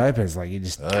open. It's like you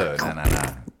just no.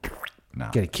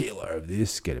 get a kilo of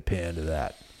this, get a pound of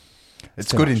that.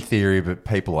 It's good in theory, but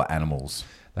people are animals.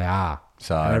 They are.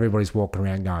 So and everybody's walking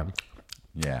around going,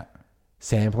 yeah,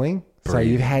 sampling. So Breathe.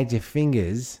 you've had your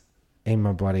fingers in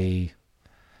my bloody...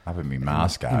 up in my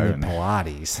mask in my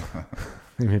Pilates.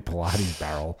 in my Pilates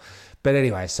barrel. But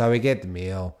anyway, so we get the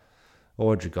meal.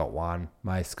 Audrey got one.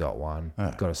 Mace got one.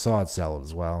 Got a side salad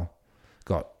as well.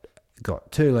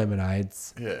 Got 2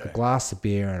 lemonades, a glass of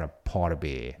beer and a pot of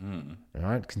beer.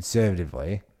 Right?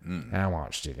 Conservatively. How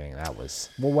much do you think that was?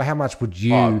 Well, how much would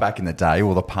you... Oh, back in the day,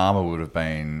 well, the Palmer would have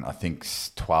been, I think,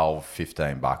 12,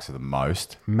 15 bucks at the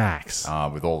most. Max.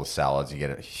 With all the salads, you get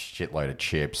a shitload of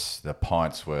chips. The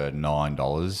pints were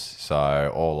 $9.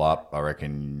 So all up, I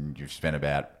reckon you've spent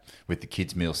about, with the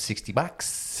kids' meal, $60.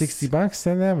 $60,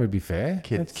 then that would be fair.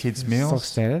 Kids' meals? Stock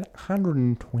standard,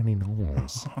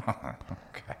 $120.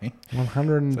 Okay.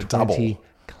 120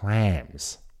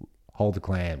 clams. Hold the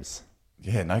clams.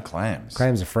 Yeah, no clams.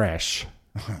 Clams are fresh.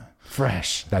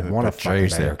 Fresh. They'd want to fucking...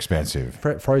 Jeez, they're expensive.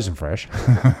 Frozen fresh.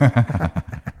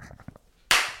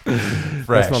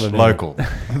 Fresh, local.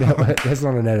 That's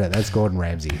not an edit. That's Gordon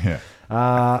Ramsay. Yeah.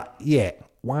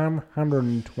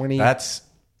 120. That's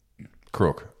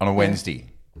crook on a Wednesday.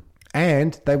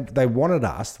 And they wanted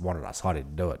us. I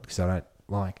didn't do it because I don't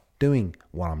like doing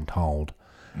what I'm told.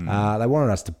 They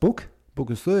wanted us to book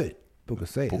a seat.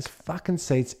 There's fucking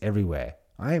seats everywhere.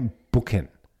 I am booking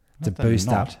to boost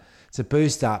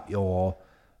up your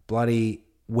bloody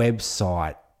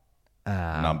website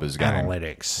numbers game.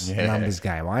 Analytics. Numbers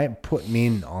game. I ain't putting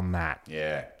in on that.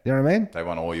 Yeah. You know what I mean? They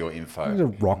want all your info. I'm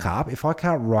going to rock up. If I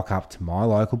can't rock up to my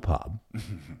local pub,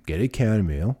 get a counter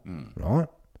meal, right?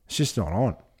 It's just not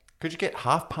on. Could you get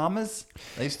half Palmers?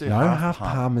 They used to do No half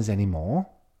Palmers anymore,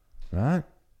 right?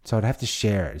 So I'd have to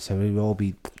share it. So it would all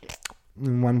be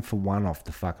one for one off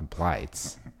the fucking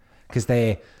plates. Because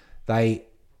the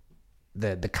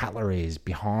cutlery is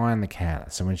behind the counter.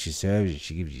 So when she serves you,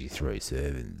 she gives you 3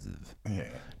 servings of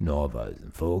Novos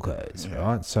and Fulcos,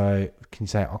 right? So can you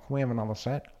say, can we have another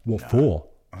set? What for?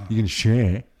 You can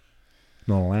share.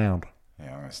 Not allowed.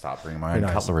 Yeah, I'm going to start bringing my own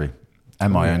cutlery.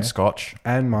 And my own scotch.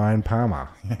 And my own Palmer.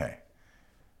 Yeah.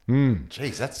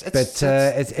 Jeez,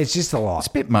 it's just a lot. It's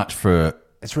a bit much for...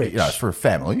 It's rich. For a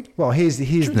family. Well, here's the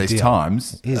these deal.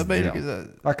 Times. Here's the deal.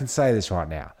 I can say this right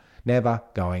now. Never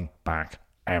going back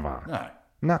ever.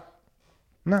 No.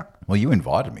 Well, you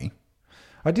invited me.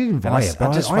 I did invite you,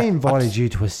 but I invited you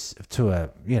to a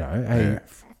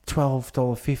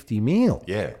 $12.50 meal.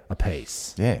 Yeah. A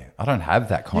piece. Yeah. I don't have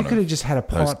that kind You could have just had a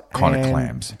pot kind of and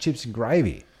clams. chips and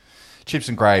gravy. Chips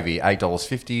and gravy,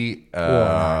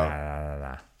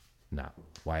 $8.50. No.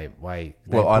 Wait.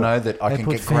 Well, I know that I can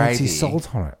get gravy. Fancy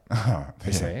salt on it.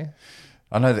 You see?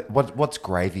 I know that. What's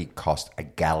gravy cost a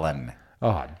gallon?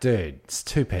 Oh, dude, it's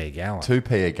 2p a gallon.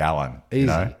 2p a gallon. Easy. You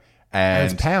know?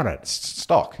 And it's powdered.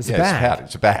 Stock. It's a bag. It's powdered.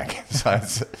 It's a bag. So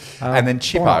it's, and then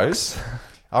Chippos.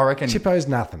 I reckon Chippos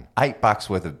nothing. $8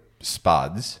 worth of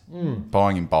spuds.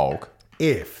 Buying in bulk.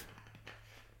 If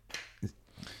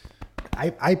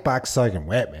 $8 soaking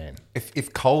wet, man.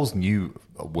 If Coles knew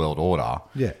world order,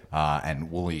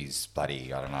 and Woolies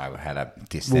bloody, I don't know, had a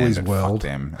diss Woolies them, World.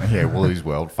 fuck them. Yeah, Woolies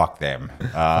World, fuck them.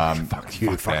 Fuck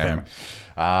you, fuck them.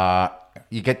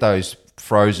 You get those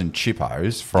frozen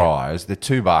Chippos, fries, they're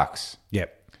 $2.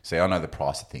 Yep. See, I know the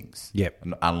price of things. Yep.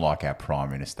 Unlike our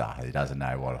Prime Minister, who doesn't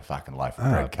know what a fucking loaf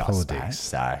of bread costs. politics.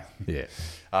 So, Yeah.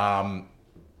 How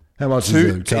much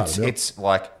it's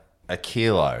like a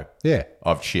kilo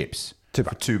of chips. For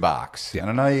 $2. Yeah.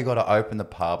 And I know you got to open the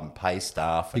pub and pay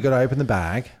staff. You got to open the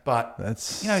bag. But,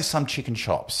 some chicken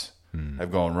shops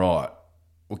have gone, right,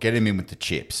 we'll get him in with the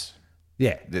chips.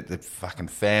 Yeah. The fucking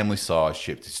family size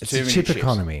chips. It's a chip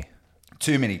economy.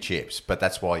 Too many chips. But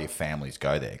that's why your families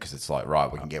go there. Because it's like,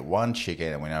 right, we can get one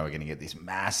chicken and we know we're going to get this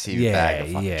massive bag of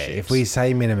fucking chips. If we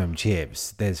say minimum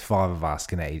chips, there's 5 of us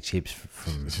going to eat chips for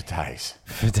days.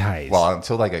 For days. Well,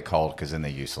 until they get cold, because then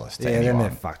they're useless to anyone. Then they're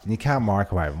fucked. And you can't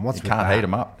microwave them. You can't heat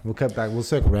them up. We'll come back. We'll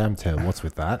circle around to what's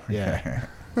with that. Yeah.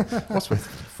 What's with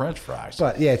French fries?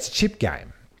 But yeah, it's a chip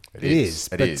game. It is.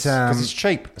 It is. Because it's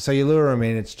cheap. So you lure them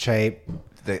in, it's cheap.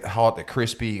 They're hot, they're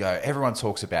crispy. You go, everyone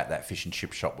talks about that fish and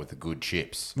chip shop with the good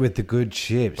chips. With the good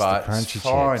chips, but the crunchy it's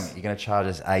fine. chips. You're going to charge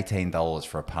us $18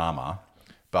 for a Parma,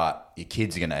 but your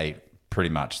kids are going to eat pretty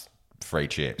much free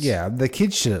chips. Yeah, the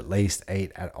kids should at least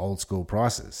eat at old school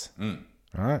prices.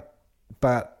 Right?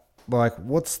 But, like,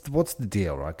 what's the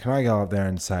deal, right? Can I go up there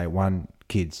and say, one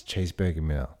kid's cheeseburger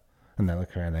meal? And they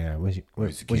look around and they go,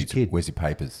 where's your kid? Where's your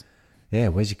papers? Yeah,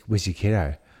 where's your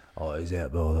kiddo? Oh, he's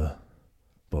out by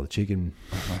the chicken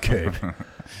coop,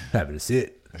 having a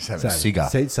sit. He's having a cigar.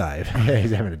 Seat save. Yeah,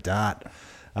 he's having a dart.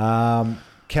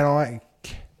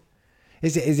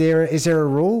 Is there a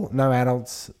rule? No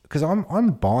adults? Because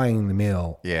I'm buying the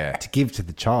meal to give to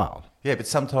the child. Yeah, but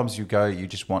sometimes you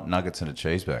just want nuggets and a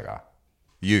cheeseburger.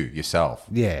 Yourself.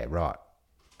 Yeah, right.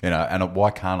 And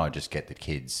why can't I just get the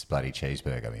kids' bloody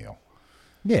cheeseburger meal?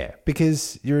 Yeah,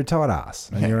 because you're a tight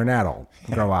ass and you're an adult.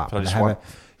 Grow up. But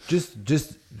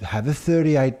just have a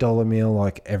 $38 meal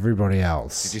like everybody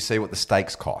else. Did you see what the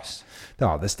steaks cost?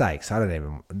 Oh, the steaks. I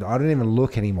don't even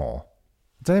look anymore.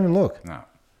 Don't even look. No.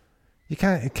 You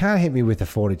can't hit me with a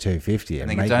 42.50 and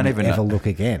think make you don't me even ever know- look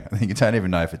again. I think you don't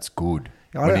even know if it's good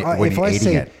when you're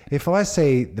eating it. If I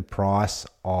see the price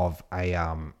of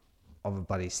a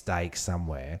bloody steak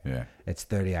somewhere, Yeah. it's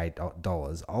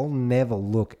 $38. I'll never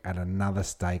look at another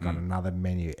steak on another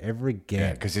menu ever Yeah,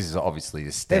 again. because this is obviously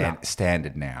the Ever.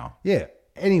 standard now. Yeah,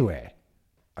 anywhere.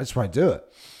 I just won't do it.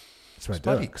 Just won't do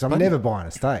it bloody- because I'm bloody- never buying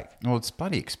a steak. Well, it's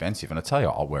bloody expensive, and I tell you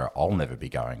where I'll never be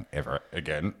going ever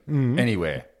again.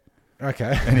 Anywhere.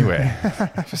 Okay,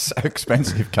 Anywhere. It's so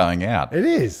expensive going out. it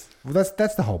is. Well,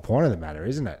 that's the whole point of the matter,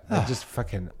 isn't it? They're just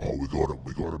fucking. Oh, we got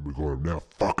him now.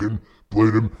 Fucking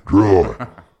bleed him dry.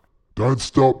 Don't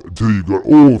stop until you've got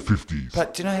all 50s.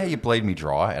 But do you know how you bleed me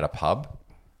dry at a pub?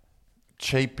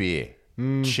 Cheap beer,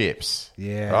 chips,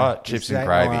 Yeah, right? Chips It's and that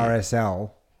gravy.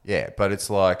 RSL. Yeah, but it's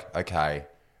like, okay,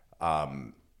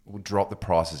 we'll drop the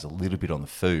prices a little bit on the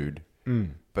food,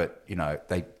 but,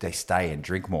 they stay and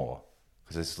drink more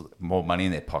because there's more money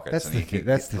in their pockets.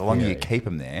 That's and the longer you theory. keep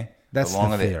them there, That's the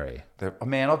longer the theory.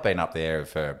 Man, I've been up there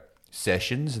for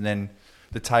sessions, and then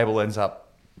the table ends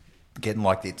up getting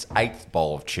like its 8th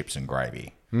bowl of chips and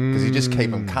gravy because you just keep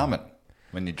them coming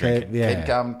when you're drinking. Yeah. Keep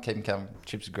them coming,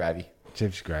 chips and gravy.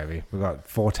 Chips and gravy. We've got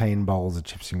 14 bowls of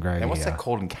chips and gravy. Now, what's here. that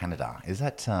called in Canada? Is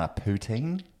that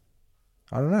poutine?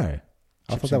 I don't know.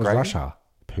 I Chips thought that and was gravy? Russia.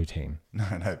 Poutine.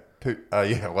 No.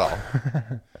 Yeah, well,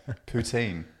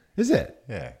 poutine. Is it?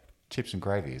 Yeah, chips and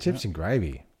gravy. Isn't Chips it? and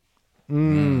gravy.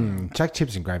 Chuck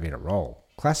chips and gravy in a roll.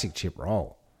 Classic chip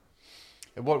roll.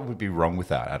 What would be wrong with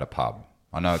that at a pub?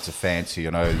 I know it's a fancy.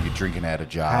 I know you're drinking out of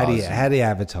jars. How do you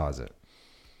advertise it?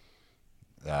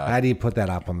 How do you put that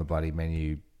up on the bloody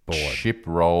menu board? Chip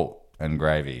roll and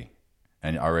gravy,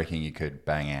 and I reckon you could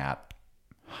bang out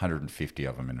 150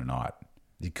 of them in a night.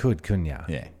 You could, couldn't you?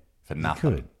 Yeah, for You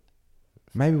nothing. could.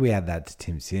 Maybe we add that to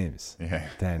Tim Sims. Yeah.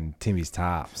 Then Timmy's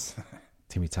Tarps.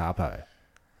 Timmy Tarpo.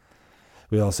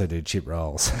 We also do chip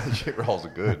rolls. Chip rolls are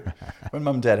good. When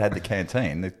Mum and Dad had the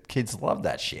canteen, the kids loved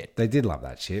that shit. They did love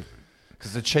that chip.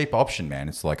 Because the cheap option, man,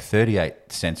 it's like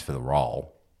 38 cents for the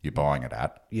roll you're buying it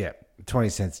at. Yeah, 20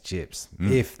 cents chips.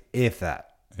 If that.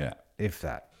 Yeah. If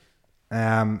that.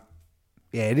 Yeah,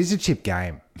 it is a chip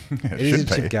game. It It is a should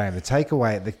be. chip game. The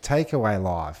takeaway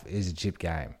life is a chip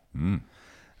game.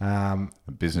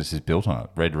 The business is built on it.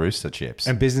 Red Rooster chips.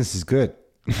 And business is good.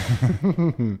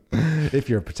 If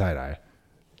you're a potato.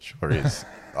 Sure is.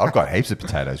 I've got heaps of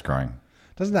potatoes growing.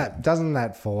 Doesn't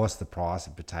that force the price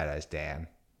of potatoes down?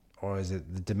 Or is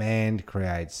it the demand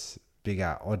creates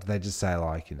bigger? Or do they just say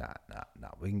like, no,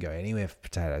 we can go anywhere for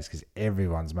potatoes because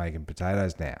everyone's making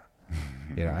potatoes now.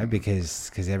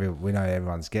 Because we know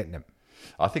everyone's getting them.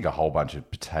 I think a whole bunch of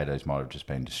potatoes might have just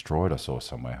been destroyed. I saw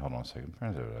somewhere. Hold on a second.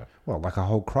 Well, like a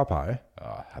whole croppo.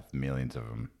 I have millions of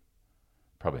them.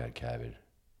 Probably had COVID.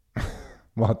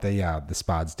 What the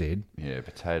spuds did. Yeah,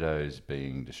 potatoes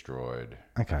being destroyed.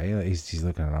 Okay, he's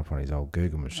looking it up on his old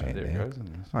Google machine There it there. goes.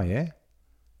 Oh yeah.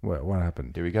 What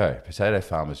happened? Here we go. Potato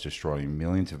farmers destroying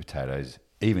millions of potatoes,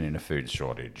 even in a food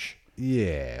shortage.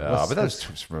 Yeah, But that was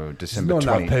from there's December not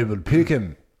enough people to pick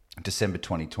him. December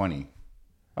 2020.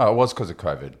 Oh, it was because of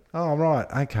COVID. Oh right,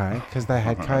 okay, because they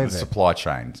had The COVID. supply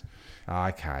chains.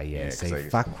 Okay, yeah. Yeah, See, 'cause they-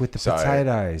 fuck with the so-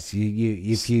 potatoes.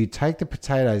 If you take the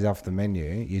potatoes off the menu,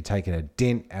 you're taking a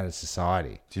dent out of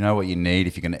society. Do you know what you need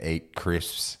if you're going to eat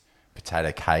crisps,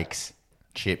 potato cakes,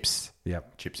 chips?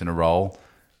 Yep. Chips in a roll.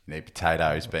 You need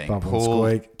potatoes being Bubble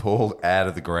and squeak. pulled out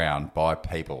of the ground by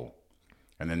people.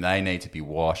 And then they need to be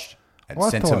washed and Well,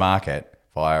 I sent to thought- market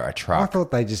via a I truck.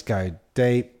 thought they just go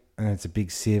deep and it's a big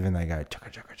sieve and they go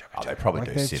chugga chugga chugga. Oh, they chugga. probably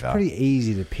do It's sieve up. pretty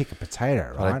easy to pick a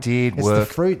potato, But right? it did it's work.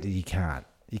 the fruit that you can't.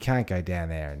 You can't go down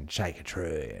there and shake a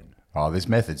tree. And Oh, there's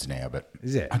methods now, but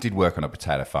Is it? I did work on a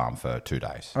potato farm for 2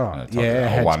 days. Oh, And I told yeah,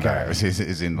 you, how'd one you day. go? It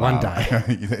was in One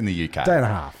in the UK. day and a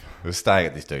half. We were staying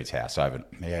at this dude's house over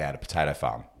at a potato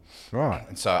farm. Right.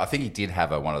 And so I think he did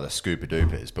have one of the scooper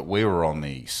doopers, but we were on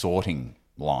the sorting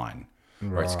line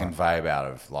where it's a conveyor belt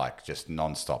of like just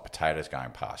non-stop potatoes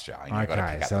going past you. And you've got to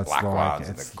Okay, pick up so the it's black like- ones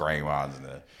and it's- the green ones. And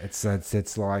the,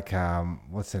 It's like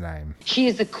what's her name? She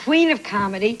is the queen of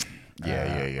comedy. On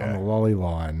the yeah. lolly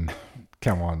line.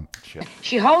 Come on.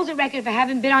 She holds a record for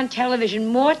having been on television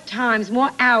more times, more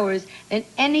hours than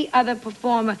any other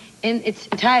performer in its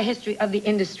entire history of the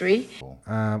industry.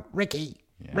 Ricky.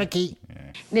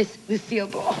 Miss Lucille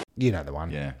Ball. You know the one.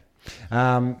 Yeah.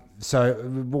 So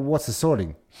what's the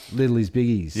sorting? Littlies,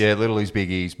 biggies. Yeah, Littlies,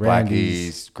 Biggies, Roundies.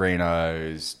 Blackies,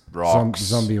 Greenos, Rocks.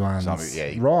 Zombie ones.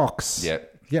 Yeah. Rocks.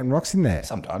 Yep. You getting rocks in there?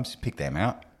 Sometimes pick them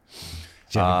out.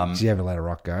 Did you ever let a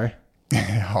rock go?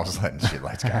 I was letting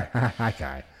shitloads go.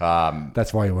 Okay.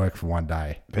 That's why you work for one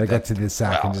day. They got to this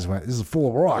sack and just went, this is full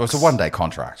of rocks. It was a 1 day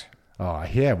contract. Oh,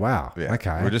 yeah, wow. Yeah.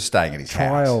 Okay. We're just staying at his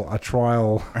house. A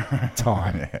trial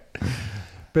time.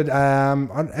 But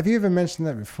have you ever mentioned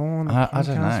that before on the podcast? I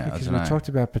don't know. Because we talked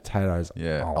about potatoes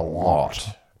Yeah, a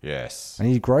lot. Yes.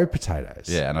 And you grow potatoes.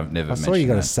 Yeah, and I've never I saw you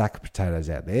got a sack of potatoes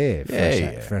out there,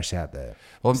 fresh out there.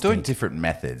 Well, I'm doing different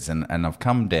methods, and I've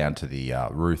come down to the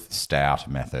Ruth Stout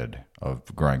method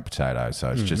of growing potatoes. So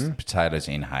it's just potatoes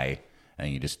in hay,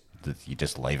 and you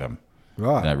just leave them.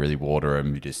 Right. You don't really water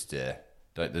them. You just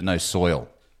there's no soil.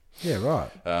 Yeah,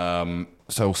 right.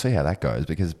 So we'll see how that goes,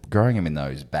 because growing them in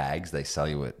those bags, they sell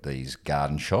you at these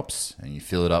garden shops, and you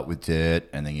fill it up with dirt,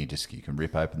 and then you can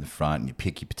rip open the front and you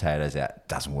pick your potatoes out. It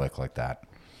doesn't work like that.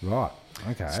 Right.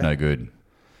 Okay. It's no good.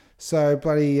 So,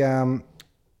 bloody,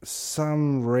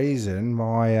 some reason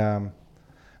my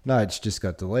notes just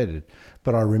got deleted,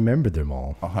 but I remembered them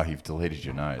all. Oh, you've deleted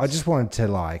your notes. I just wanted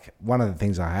to, one of the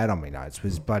things I had on my notes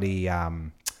was, bloody,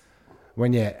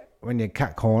 when you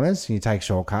cut corners and you take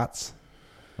shortcuts,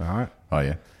 right? Oh,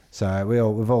 yeah. So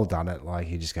we've all done it. Like,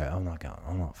 you just go, I'm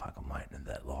not fucking waiting at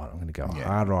that light. I'm going to go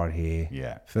hard right here.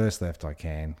 Yeah. First left I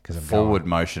can, because I'm Forward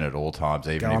motion at all times,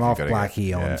 even going if off you've got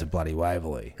Blackie onto bloody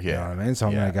Waverley. Yeah. You know what I mean? So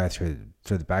I'm going to go through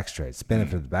the back streets, the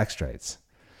benefit of the back streets.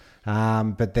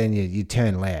 But then you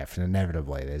turn left, and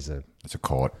inevitably it's a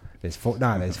court. there's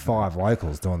 5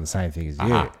 locals doing the same thing as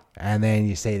you, and then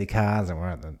you see the cars, and we're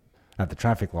at the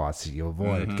traffic lights, so you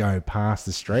avoid it, go past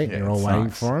the street, and you're all waiting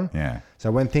for them. Yeah.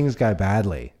 So when things go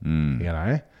badly,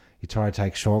 you try to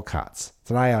take shortcuts.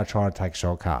 Today I tried to take a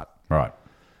shortcut. Right.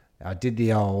 I did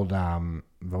the old, I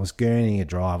was gurning a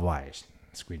driveway,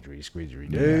 squidgery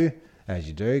do, as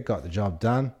you do, got the job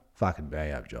done. Fucking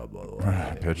bang up job, by the way.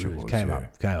 Came up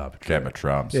a treat. Came a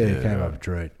trumps. Yeah, came up a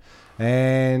treat.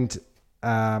 And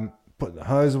put the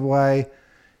hose away.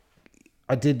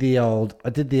 I did the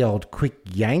old quick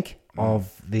yank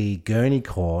of the gurney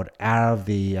cord out of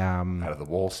the out of the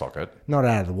wall socket. not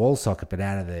out of the wall socket, but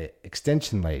out of the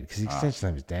extension lead, because the extension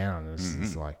lead was down.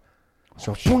 It's like,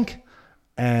 so boink,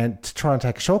 and to try and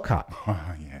take a shortcut.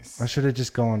 Oh, yes. I should have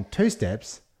just gone 2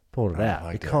 steps, pulled it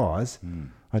out, because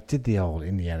I did the old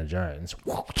Indiana Jones,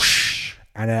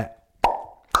 and it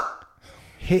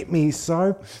hit me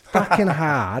so fucking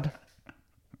hard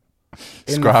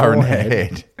in Scar the in the forehead.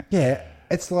 head. Yeah,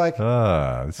 it's like,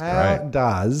 Oh, that's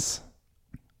great.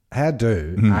 How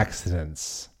do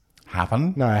accidents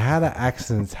Happen? No, how do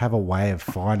accidents have a way of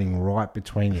finding right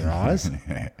between your eyes? You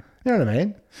know what I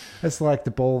mean? It's like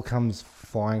the ball comes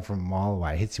flying from a mile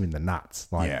away, hits you in the nuts.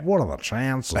 Like, what are the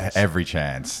chances? Every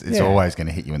chance. It's always going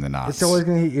to hit you in the nuts. It's always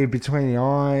going to hit you between the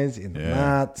eyes, in the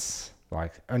nuts,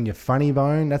 like on your funny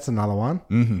bone. That's another one.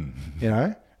 Mm-hmm. You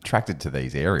know? Attracted to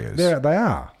these areas. They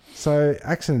are. So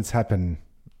accidents happen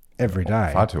every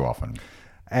day. Far too often.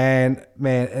 And,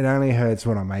 man, it only hurts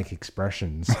when I make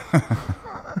expressions.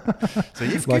 So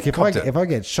you've Like, if I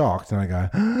get shocked and I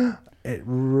go, it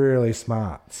really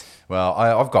smarts. Well,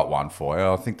 I've got one for you.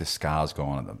 I think the scar's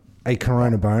gone at them. A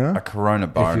corona boner? A corona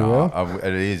If you will. boner.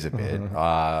 It is a bit.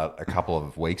 A couple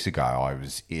of weeks ago, I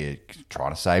was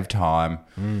trying to save time,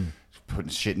 putting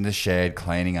shit in the shed,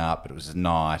 cleaning up. But it was at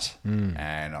night,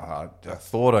 and I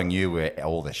thought I knew where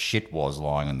all the shit was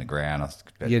lying on the ground.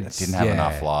 I didn't have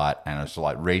enough light, and I was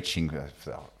like reaching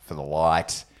for the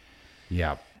light.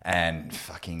 Yep. And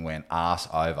fucking went ass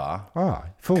over. Oh,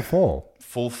 full fall.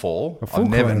 Full fall. full I've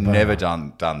never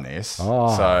corona done this.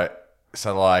 Oh.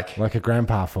 So like Like a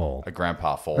grandpa fall. a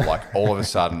grandpa fall. Like all of a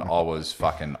sudden I was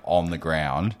fucking on the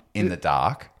ground in the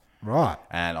dark. Right.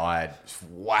 And I had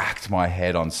whacked my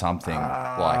head on something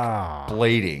like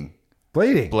bleeding.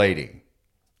 Bleeding.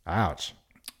 Ouch.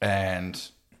 And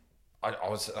I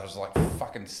was like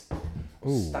fucking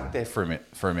stuck there for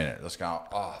a minute. Just going,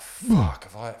 oh fuck,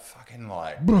 have I fucking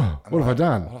like What have I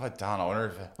done? What have I done? I wonder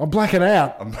if I'm blacking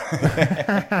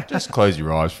out. just close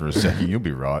your eyes for a second, you'll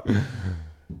be right.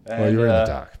 Well, you're in the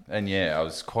dark. And yeah, I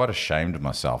was quite ashamed of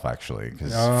myself actually,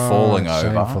 because falling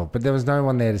over. Shameful. But there was no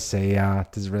one there to see.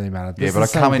 Does it really matter? Yeah, but I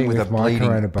come in with a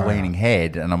bleeding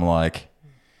head, and I'm like,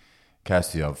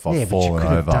 Cassie, I've fallen but you could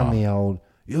have over. done the old,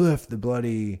 you left the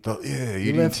bloody,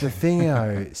 you left the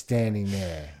thingo standing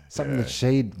there. Something that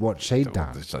she'd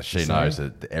done. So she knows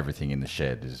that everything in the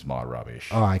shed is my rubbish.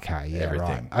 Oh, okay. Yeah,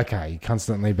 Everything. right. Okay,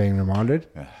 constantly being reminded.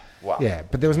 Wow. Yeah,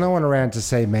 but there was no one around to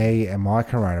see me and my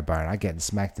corona boner getting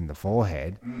smacked in the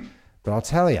forehead. But I'll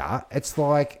tell you, it's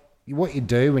like what you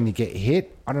do when you get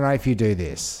hit. I don't know if you do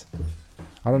this.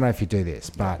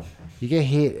 But you get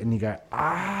hit and you go,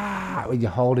 when you're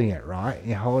holding it, right?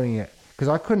 You're holding it. Because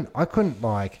I couldn't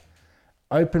like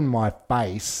open my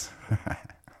face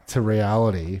to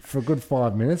reality for a good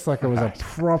 5 minutes. Like it was a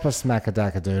proper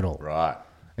smack-a-dack-a-doodle. Right.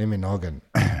 In my noggin.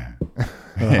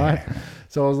 Right?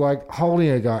 So I was like holding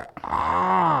it going,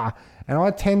 and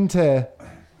I tend to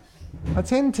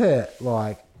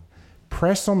like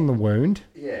press on the wound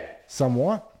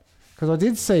somewhat. Because I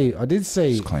did see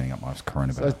Just cleaning up my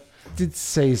coronavirus. I did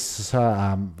see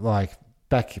like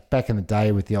back in the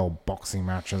day with the old boxing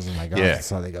matches, and they go,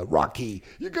 so they go, Rocky,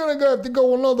 you're gonna have to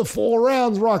go another 4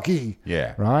 rounds, Rocky.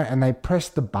 Yeah. Right, and they press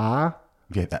the bar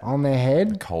that on their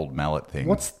head. cold mallet thing.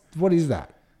 What is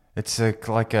that? It's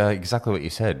exactly what you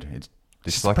said. It's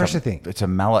Just like a pressure thing. It's a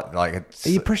mallet. Like it's. Are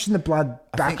you pushing the blood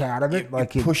back out of it?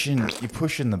 You're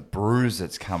pushing the bruise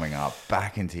that's coming up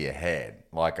back into your head.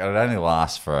 Like it only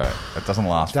lasts for. It doesn't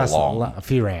last for long. A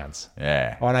few rounds.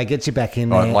 Yeah. Oh, and I get you back in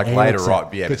there. Like later on.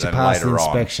 Yeah, Get but you then past the later on.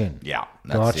 inspection. Yeah.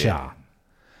 That's Gotcha.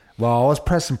 it. Well, I was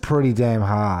pressing pretty damn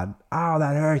hard. Oh,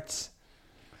 that hurts.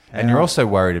 And you're also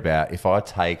worried about if I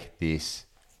take this,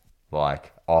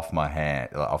 like off my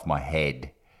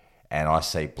head, and I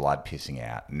see blood pissing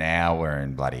out. Now we're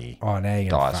in bloody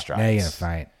dire straits. Now you're going to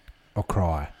faint or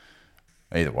cry.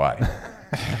 Either way,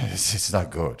 it's just not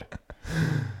good.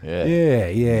 Yeah.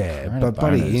 Yeah. But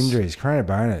bloody injuries,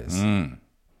 coronaboners.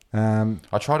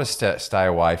 I try to stay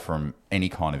away from any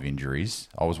kind of injuries.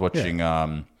 I was watching.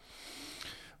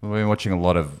 We've been watching a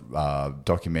lot of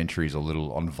documentaries,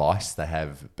 on Vice. They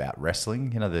have about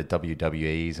wrestling. You know, the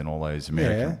WWEs and all those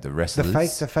American the wrestlers.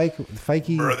 The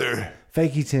fakey, Brother.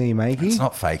 fakey Timmy makey. It's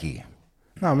not fakey.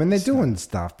 No, I mean they're doing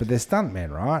stuff, but they're stuntmen,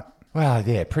 right? Well,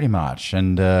 yeah, pretty much.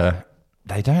 And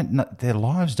they don't. Their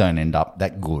lives don't end up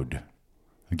that good.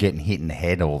 Getting hit in the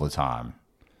head all the time.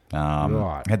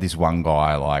 Right. Had this one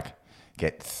guy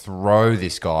throw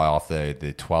this guy off the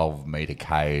 12-meter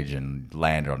cage and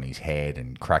landed on his head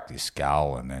and cracked his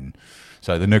skull, and then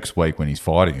so the next week when he's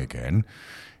fighting again,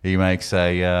 he makes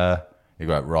he go,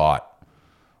 right,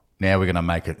 now we're going to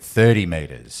make it 30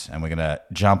 meters and we're going to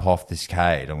jump off this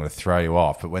cage. I'm going to throw you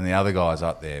off. But when the other guy's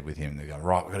up there with him, they go,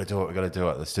 right, we've got to do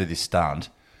it. Let's do this stunt.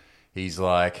 He's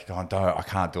like, I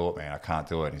can't do it, man. I can't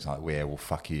do it. And he's like, yeah, well,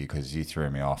 fuck you, because you threw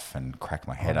me off and cracked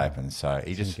my head open. So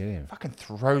he just fucking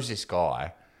throws this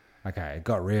guy. Okay, it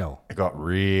got real. It got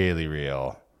really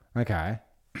real. Okay.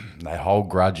 They hold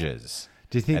grudges.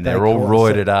 Do you think and they're all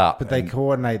roided up. But they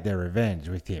coordinate their revenge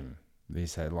with him. They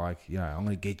say, like, I'm going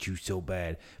to get you so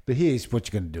bad. But here's what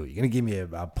you're going to do. You're going to give me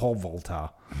a pole vaulter,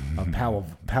 a power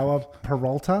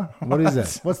Peralta. What is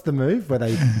it? What's the move where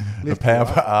they lift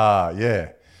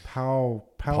yeah.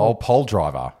 Pole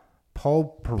driver.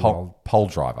 Pole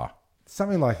driver.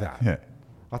 Something like that. Yeah.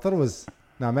 I thought it was...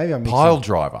 No, maybe I'm mixing... Pile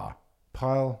driver.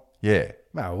 Pile... Yeah.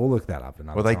 No, we'll look that up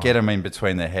another Well, they time. get them in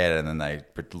between their head and then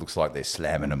it looks like they're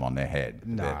slamming them on their head.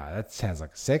 No, that sounds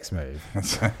like a sex move.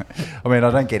 I mean,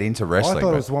 I don't get into wrestling. I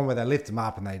thought it was one where they lift them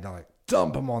up and they like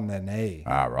dump them on their knee.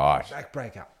 Ah, right.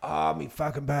 Backbreaker. Oh, me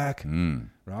fucking back.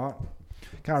 Right?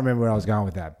 Can't remember where I was going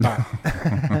with that, but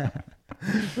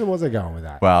where was I going with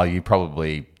that? Well, you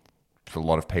probably, a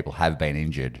lot of people have been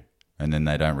injured and then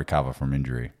they don't recover from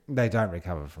injury. They don't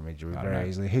recover from injury very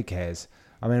easily. Who cares?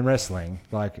 I mean, wrestling,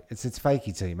 like, it's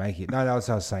fakey till you make it. No, that's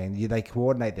what I was saying. They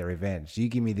coordinate their revenge. You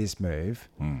give me this move,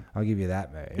 I'll give you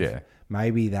that move. Yeah.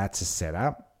 Maybe that's a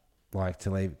setup, like,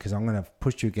 to leave, because I'm going to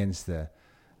push you against the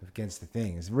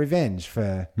things. Revenge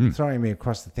for throwing me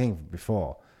across the thing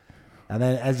before. And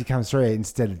then as you come through,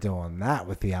 instead of doing that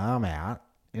with the arm out,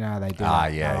 they do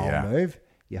that move.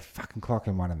 You fucking clock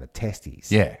him one in the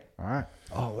testes. Yeah. All right.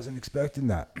 Oh, I wasn't expecting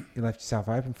that. You left yourself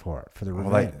open for it, for the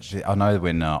revenge. I know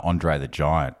when Andre the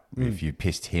Giant, if you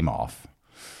pissed him off,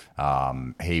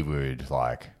 he would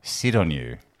like sit on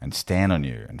you and stand on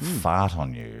you and fart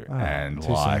on you and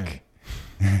like.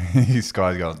 This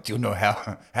guy's going, do you know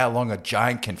how long a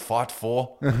giant can fight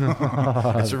for?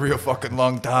 It's a real fucking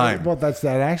long time. What, that's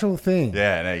that actual thing?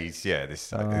 Yeah, no,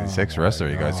 this ex-wrestler,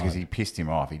 he goes, because he pissed him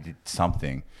off. He did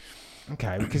something.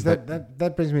 Okay, because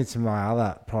that brings me to my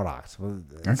other product. Well,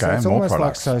 it's more almost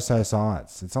products. like so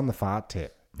science. It's on the fart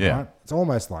tip. Yeah. Right? It's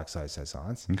almost like so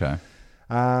science. Okay.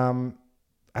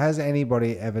 Has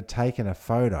anybody ever taken a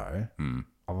photo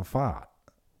of a fart?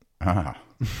 Ah.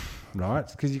 Right?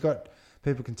 Because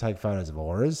people can take photos of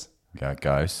auras.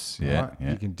 Ghosts, yeah, Right?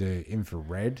 yeah. You can do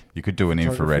infrared. You could do an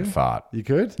infrared fart. You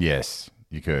could? Yes,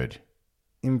 you could.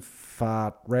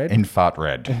 Infrared. red. Infart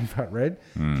red. Infrared red.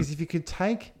 Because if you could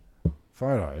take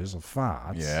photos of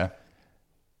farts, Yeah.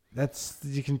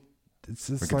 you can. It's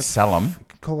We like could sell them. You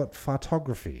could call it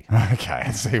fartography.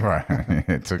 Okay, see where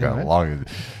it took a long,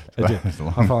 I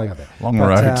finally got there. long But,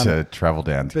 road to travel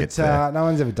down to get But there. no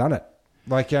one's ever done it.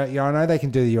 Like, I know they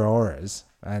can do your auras,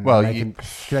 And Well, they you-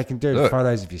 can do look.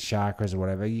 photos of your chakras or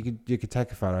whatever. You could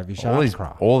take a photo of your all these,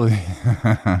 chakra. all the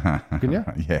Can you?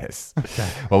 yes.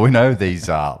 Well, we know these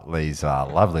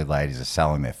lovely ladies are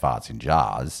selling their farts in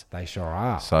jars, They sure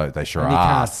are. so they sure and you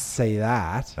are. can't see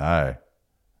that. No,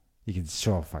 You can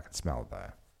sure fucking smell it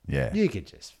though. yeah. You could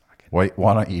just fucking. Wait,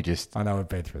 why don't you just I know we've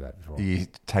been through that before. you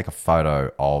take a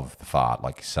photo of the fart,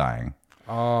 like you're saying,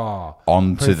 Oh,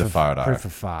 onto proof the of- photo. Proof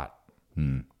of fart.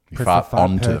 You Proof fart of fart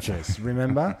onto purchase.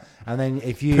 Remember? And then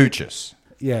if you the pooches.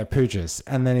 yeah, pooches.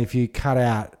 And then if you cut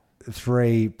out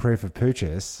 3 proof of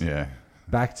pooches Yeah,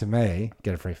 back to me,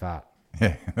 get a free fart.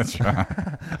 yeah, that's right.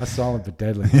 A silent but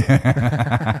deadly.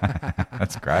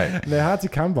 That's great. They're hard to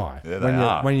come by Yeah, they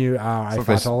are. when you are a It's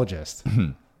like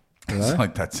fartologist. It's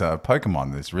like that's a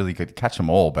Pokemon that's really good. Catch them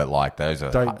all, but like those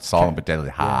are Don't silent but deadly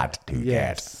hard to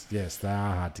get. Yes, they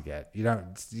are hard to get. You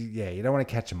don't want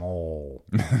to catch them all.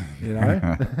 You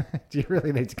know, do you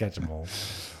really need to catch them all?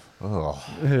 Ugh.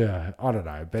 Yeah, I don't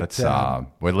know, but That's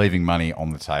we're leaving money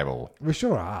on the table. we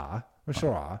sure are. We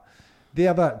sure are. The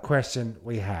other question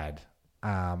we had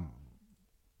on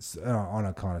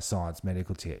a kind of science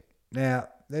medical tip. Now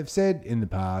they've said in the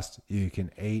past you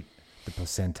can eat the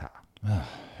placenta.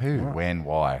 Who, when,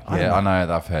 why? I don't Yeah, know. I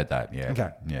know. I've heard that. Yeah. Okay,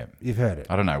 Yeah. you've heard it.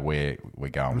 I don't know where we're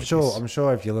going. with Sure, this. I'm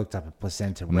sure if you looked up a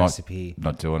placenta I'm recipe,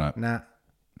 not doing it. nah.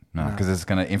 No, because it's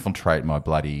going to infiltrate my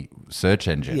bloody search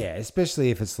engine. Yeah, especially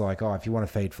if it's like, if you want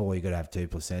to feed 4, you got to have 2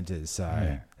 placentas.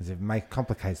 So because it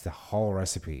complicates the whole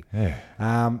recipe. Yeah.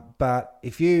 But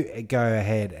if you go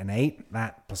ahead and eat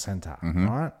that placenta, Mm-hmm.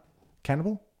 right,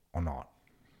 cannibal or not?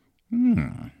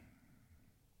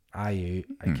 Are you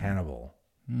a cannibal?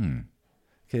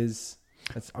 Because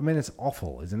it's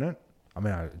awful, isn't it? I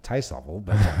mean, it tastes awful,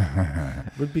 but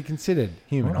would be considered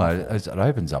human. Well, offal. it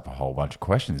opens up a whole bunch of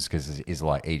questions because it's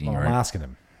like eating Well, your I'm own. asking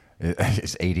them.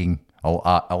 It's eating.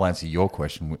 I'll answer your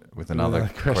question with another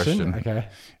question. Okay.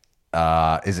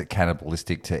 Is it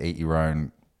cannibalistic to eat your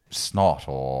own snot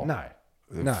or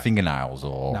No. fingernails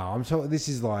or No, I'm talking. This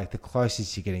is like the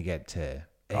closest you're going to get to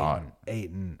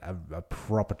eating a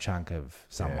proper chunk of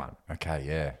someone. Okay,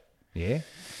 yeah. Yeah.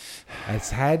 It's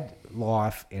had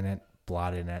life in it,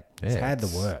 blood in it. It's Yeah, had the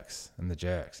it's- works and the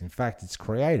jerks. In fact, it's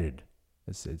created.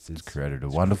 It's Created a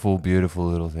wonderful, beautiful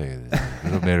little thing, a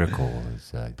little miracle.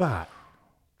 But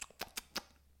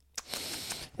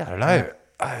I don't know.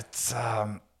 It's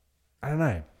I don't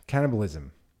know.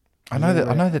 Cannibalism. I know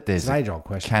that there's It's an age-old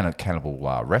question. cannibal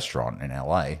restaurant in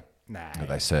LA. Nah. That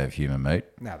they serve human meat.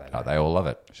 No, they don't. They all love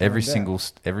it. Shut every them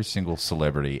down. single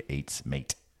celebrity eats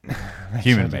meat.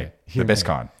 Human meat, the best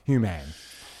kind. Human.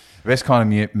 The best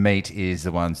kind of meat is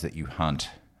the ones that you hunt.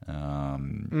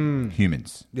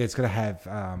 Humans. Yeah, it's got to have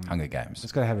Hunger Games.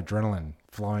 it's got to have adrenaline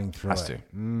flowing through Has it.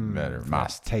 to. Better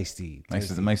must. Tasty. Makes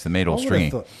tasty. the meat all I would've stringy.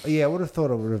 thought- I would have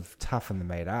thought it would have toughened the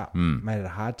meat up, made it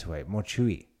hard to eat, more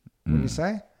chewy. Wouldn't you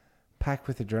say? Packed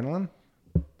with adrenaline.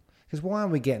 Because why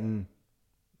aren't we getting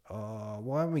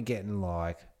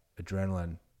like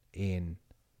adrenaline in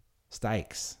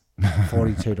steaks?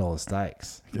 $42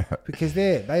 steaks. Yeah. Because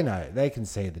they know they can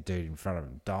see the dude in front of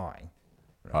them dying.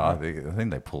 I think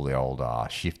they pull the old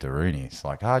shifter-rooney. It's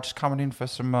like, just coming in for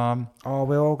some. Oh,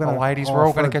 we're all gonna. ladies, we're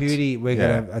all for gonna a get- beauty. We're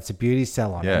yeah. gonna. It's a beauty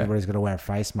salon. Yeah. Everybody's gonna wear a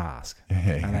face mask, Yeah.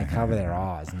 and they cover their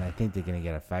eyes, and they think they're gonna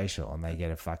get a facial, and they get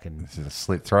a fucking. This is a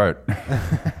slit throat.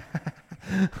 I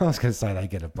was gonna say they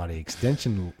get a bloody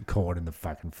extension cord in the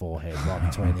fucking forehead, right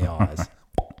between the eyes.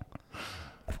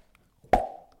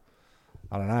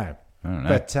 I don't know.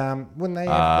 But wouldn't they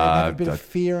have a bit of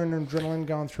fear and adrenaline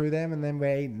going through them, and then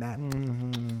we're eating that?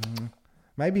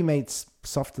 Maybe meat's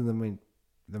softer than we.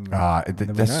 Than we know.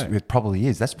 It probably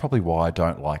is. That's probably why I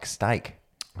don't like steak,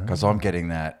 because I'm getting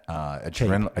that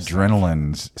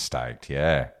adrenaline staked.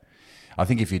 Yeah, I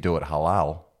think if you do it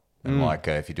halal and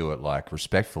if you do it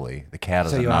respectfully, the cow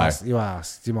So doesn't know. you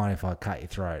ask, do you mind if I cut your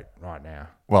throat right now?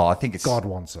 Well, I think it's God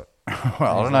wants it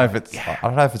Well, I don't know if it's. I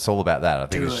don't know if it's all about that. I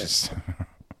think it's just.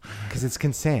 because it's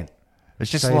consent. It's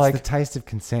just So like it's the taste of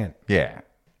consent. yeah.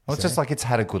 Well, it's just like it's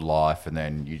had a good life, and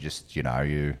then you just you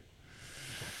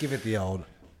Give it the old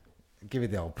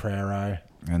praro,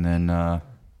 and then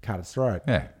cut its throat,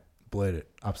 yeah, bleed it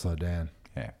upside down.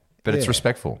 yeah. But it's Yeah.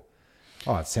 respectful.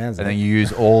 Oh, it sounds And like then you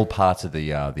use all parts of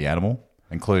the animal,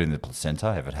 including the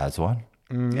placenta, if it has one.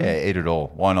 Yeah, eat it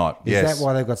all. Why not? Is yes. that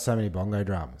why they've got so many bongo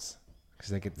drums? Because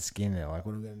they get the skin. They're like,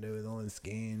 what are we going to do with all the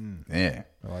skin? Yeah.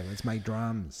 They're like, let's make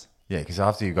drums. Yeah, because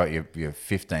after you've got your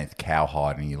 15th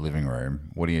cowhide in your living room,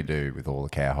 what do you do with all the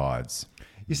cowhides?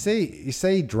 You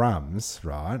see drums,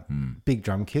 right? Big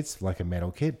drum kits, like a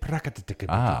metal kit.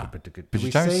 But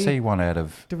you don't see one out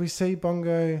of... Do we see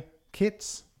bongo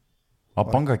kits? Oh,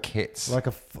 bongo kits. Like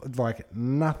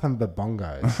Nothing But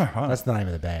Bongos. That's the name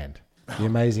of the band. The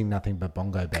Amazing Nothing But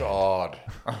Bongo Band. God.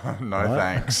 No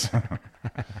thanks.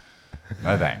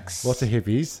 No thanks. Lots of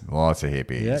hippies. Lots of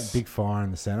hippies. Yeah, big fire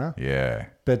in the center. Yeah.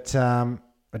 But a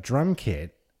drum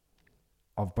kit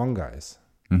of bongos.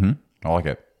 Mm-hmm. I like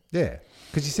it. Yeah,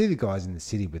 because you see the guys in the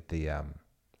city with the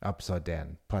upside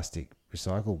down plastic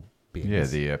recycle bins. Yeah,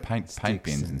 the paint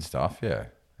bins and stuff. Yeah.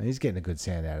 And he's getting a good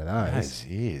sound out of those. Yes,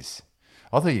 he is.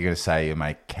 I thought you were going to say you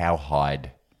make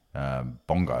cowhide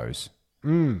bongos.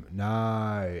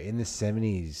 No, in the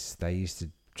 70s, they used to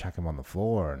chuck them on the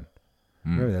floor. And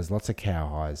remember, there's lots of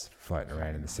cowhides floating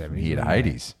around in the 70s. Here to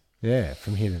 80s. Yeah,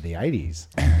 from here to the 80s.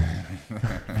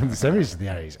 From the 70s to the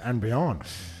 80s and beyond.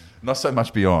 Not so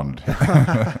much beyond.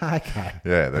 Okay.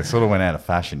 Yeah, they sort of went out of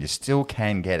fashion. You still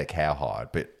can get a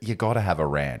cowhide, but you got to have a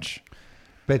ranch.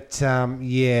 But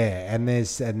yeah, and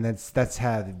that's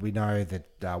how we know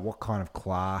that what kind of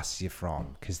class you're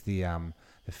from, because the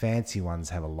fancy ones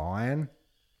have a lion,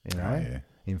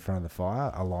 in front of the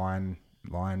fire, a lion,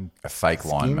 A fake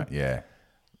skin. lion, yeah.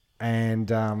 And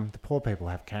the poor people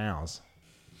have cows,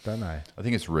 don't they? I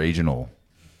think it's regional.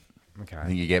 Okay. I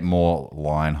think you get more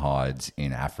lion hides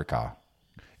in Africa.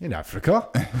 In Africa,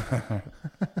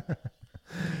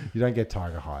 you don't get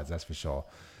tiger hides, that's for sure.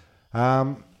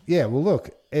 Yeah, well,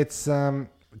 look, it's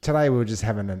today we were just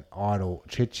having an idle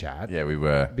chit chat. Yeah, we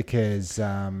were. Because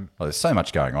Well, there's so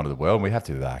much going on in the world. And we have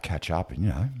to catch up, and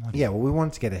yeah, well, we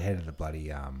wanted to get ahead of the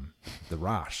bloody the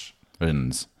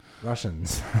Russians.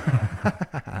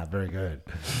 Very good.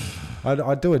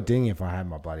 I'd do a ding if I had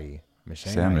my bloody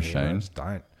machine. Sound right here, but I machine. just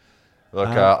don't. Look,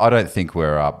 I don't think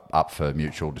we're up for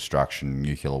mutual destruction,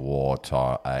 nuclear war,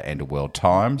 end of world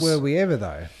times. Were we ever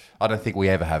though? I don't think we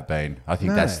ever have been. I think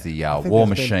No, that's the I think war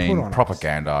that's been put machine on us.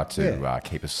 propaganda to Yeah.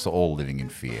 keep us all living in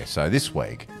fear. So this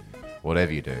week,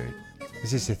 whatever you do, Is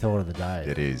this your thought of the day?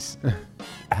 it is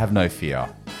have no fear.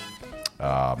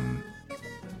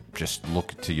 Just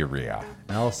look to your rear.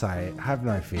 And I'll say, have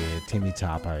no fear, Timmy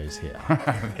Tarpo is here.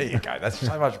 There you go. That's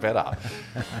so much better.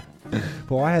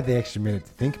 Well, I had the extra minute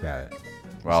to think about it.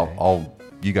 Well,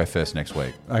 you go first next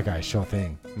week. Okay, sure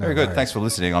thing. No Very good. worries. Thanks for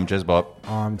listening. I'm Jez Bob.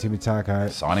 I'm Timmy Tarpo.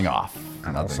 Signing off.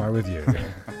 And Nothing. also with you.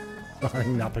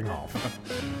 Signing nothing off.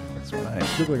 That's my name.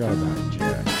 Strictly got a bunch.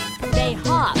 Yeah. They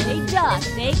hop, they duck,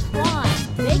 they climb.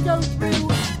 They go through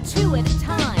two at a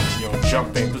time.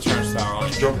 Jumping the turnstile.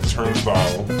 Jump the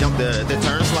turnstile. Jump the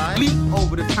turnslide. Leap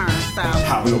over the turnstile.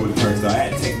 Hop over the turnstile. I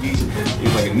had to take me. It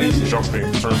was like a ninja.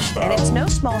 Jumping the turnstile. And it's no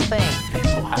small thing.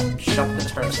 People have jumped the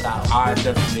turnstile. I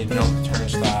definitely jumped the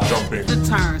turnstile. Jumping. The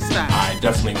turnstile. I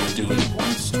definitely would do it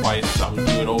once, twice. I would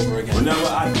do it over again. Whenever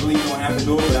I really don't have to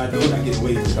do it, but I do it, I get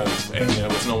away because there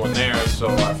was no one there, so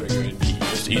I figured it'd be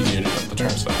just easier to jump the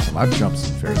turnstile. I've jumped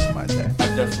some fairs in my day.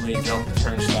 I definitely jumped the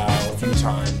turnstile a few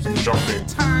times. Jumping.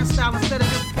 Turnstile, instead of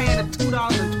just paying the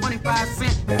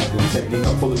 $2.25. That little technique,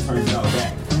 I pull the turnstile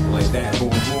back like that, boom,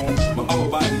 boom. My upper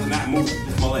body is not moving,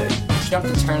 just my leg. Jump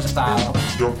the turnstile.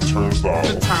 Jump the turnstile.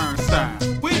 The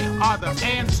turnstile. We are the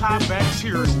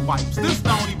antibacterial wipes. This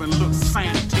don't even look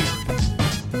sanitary.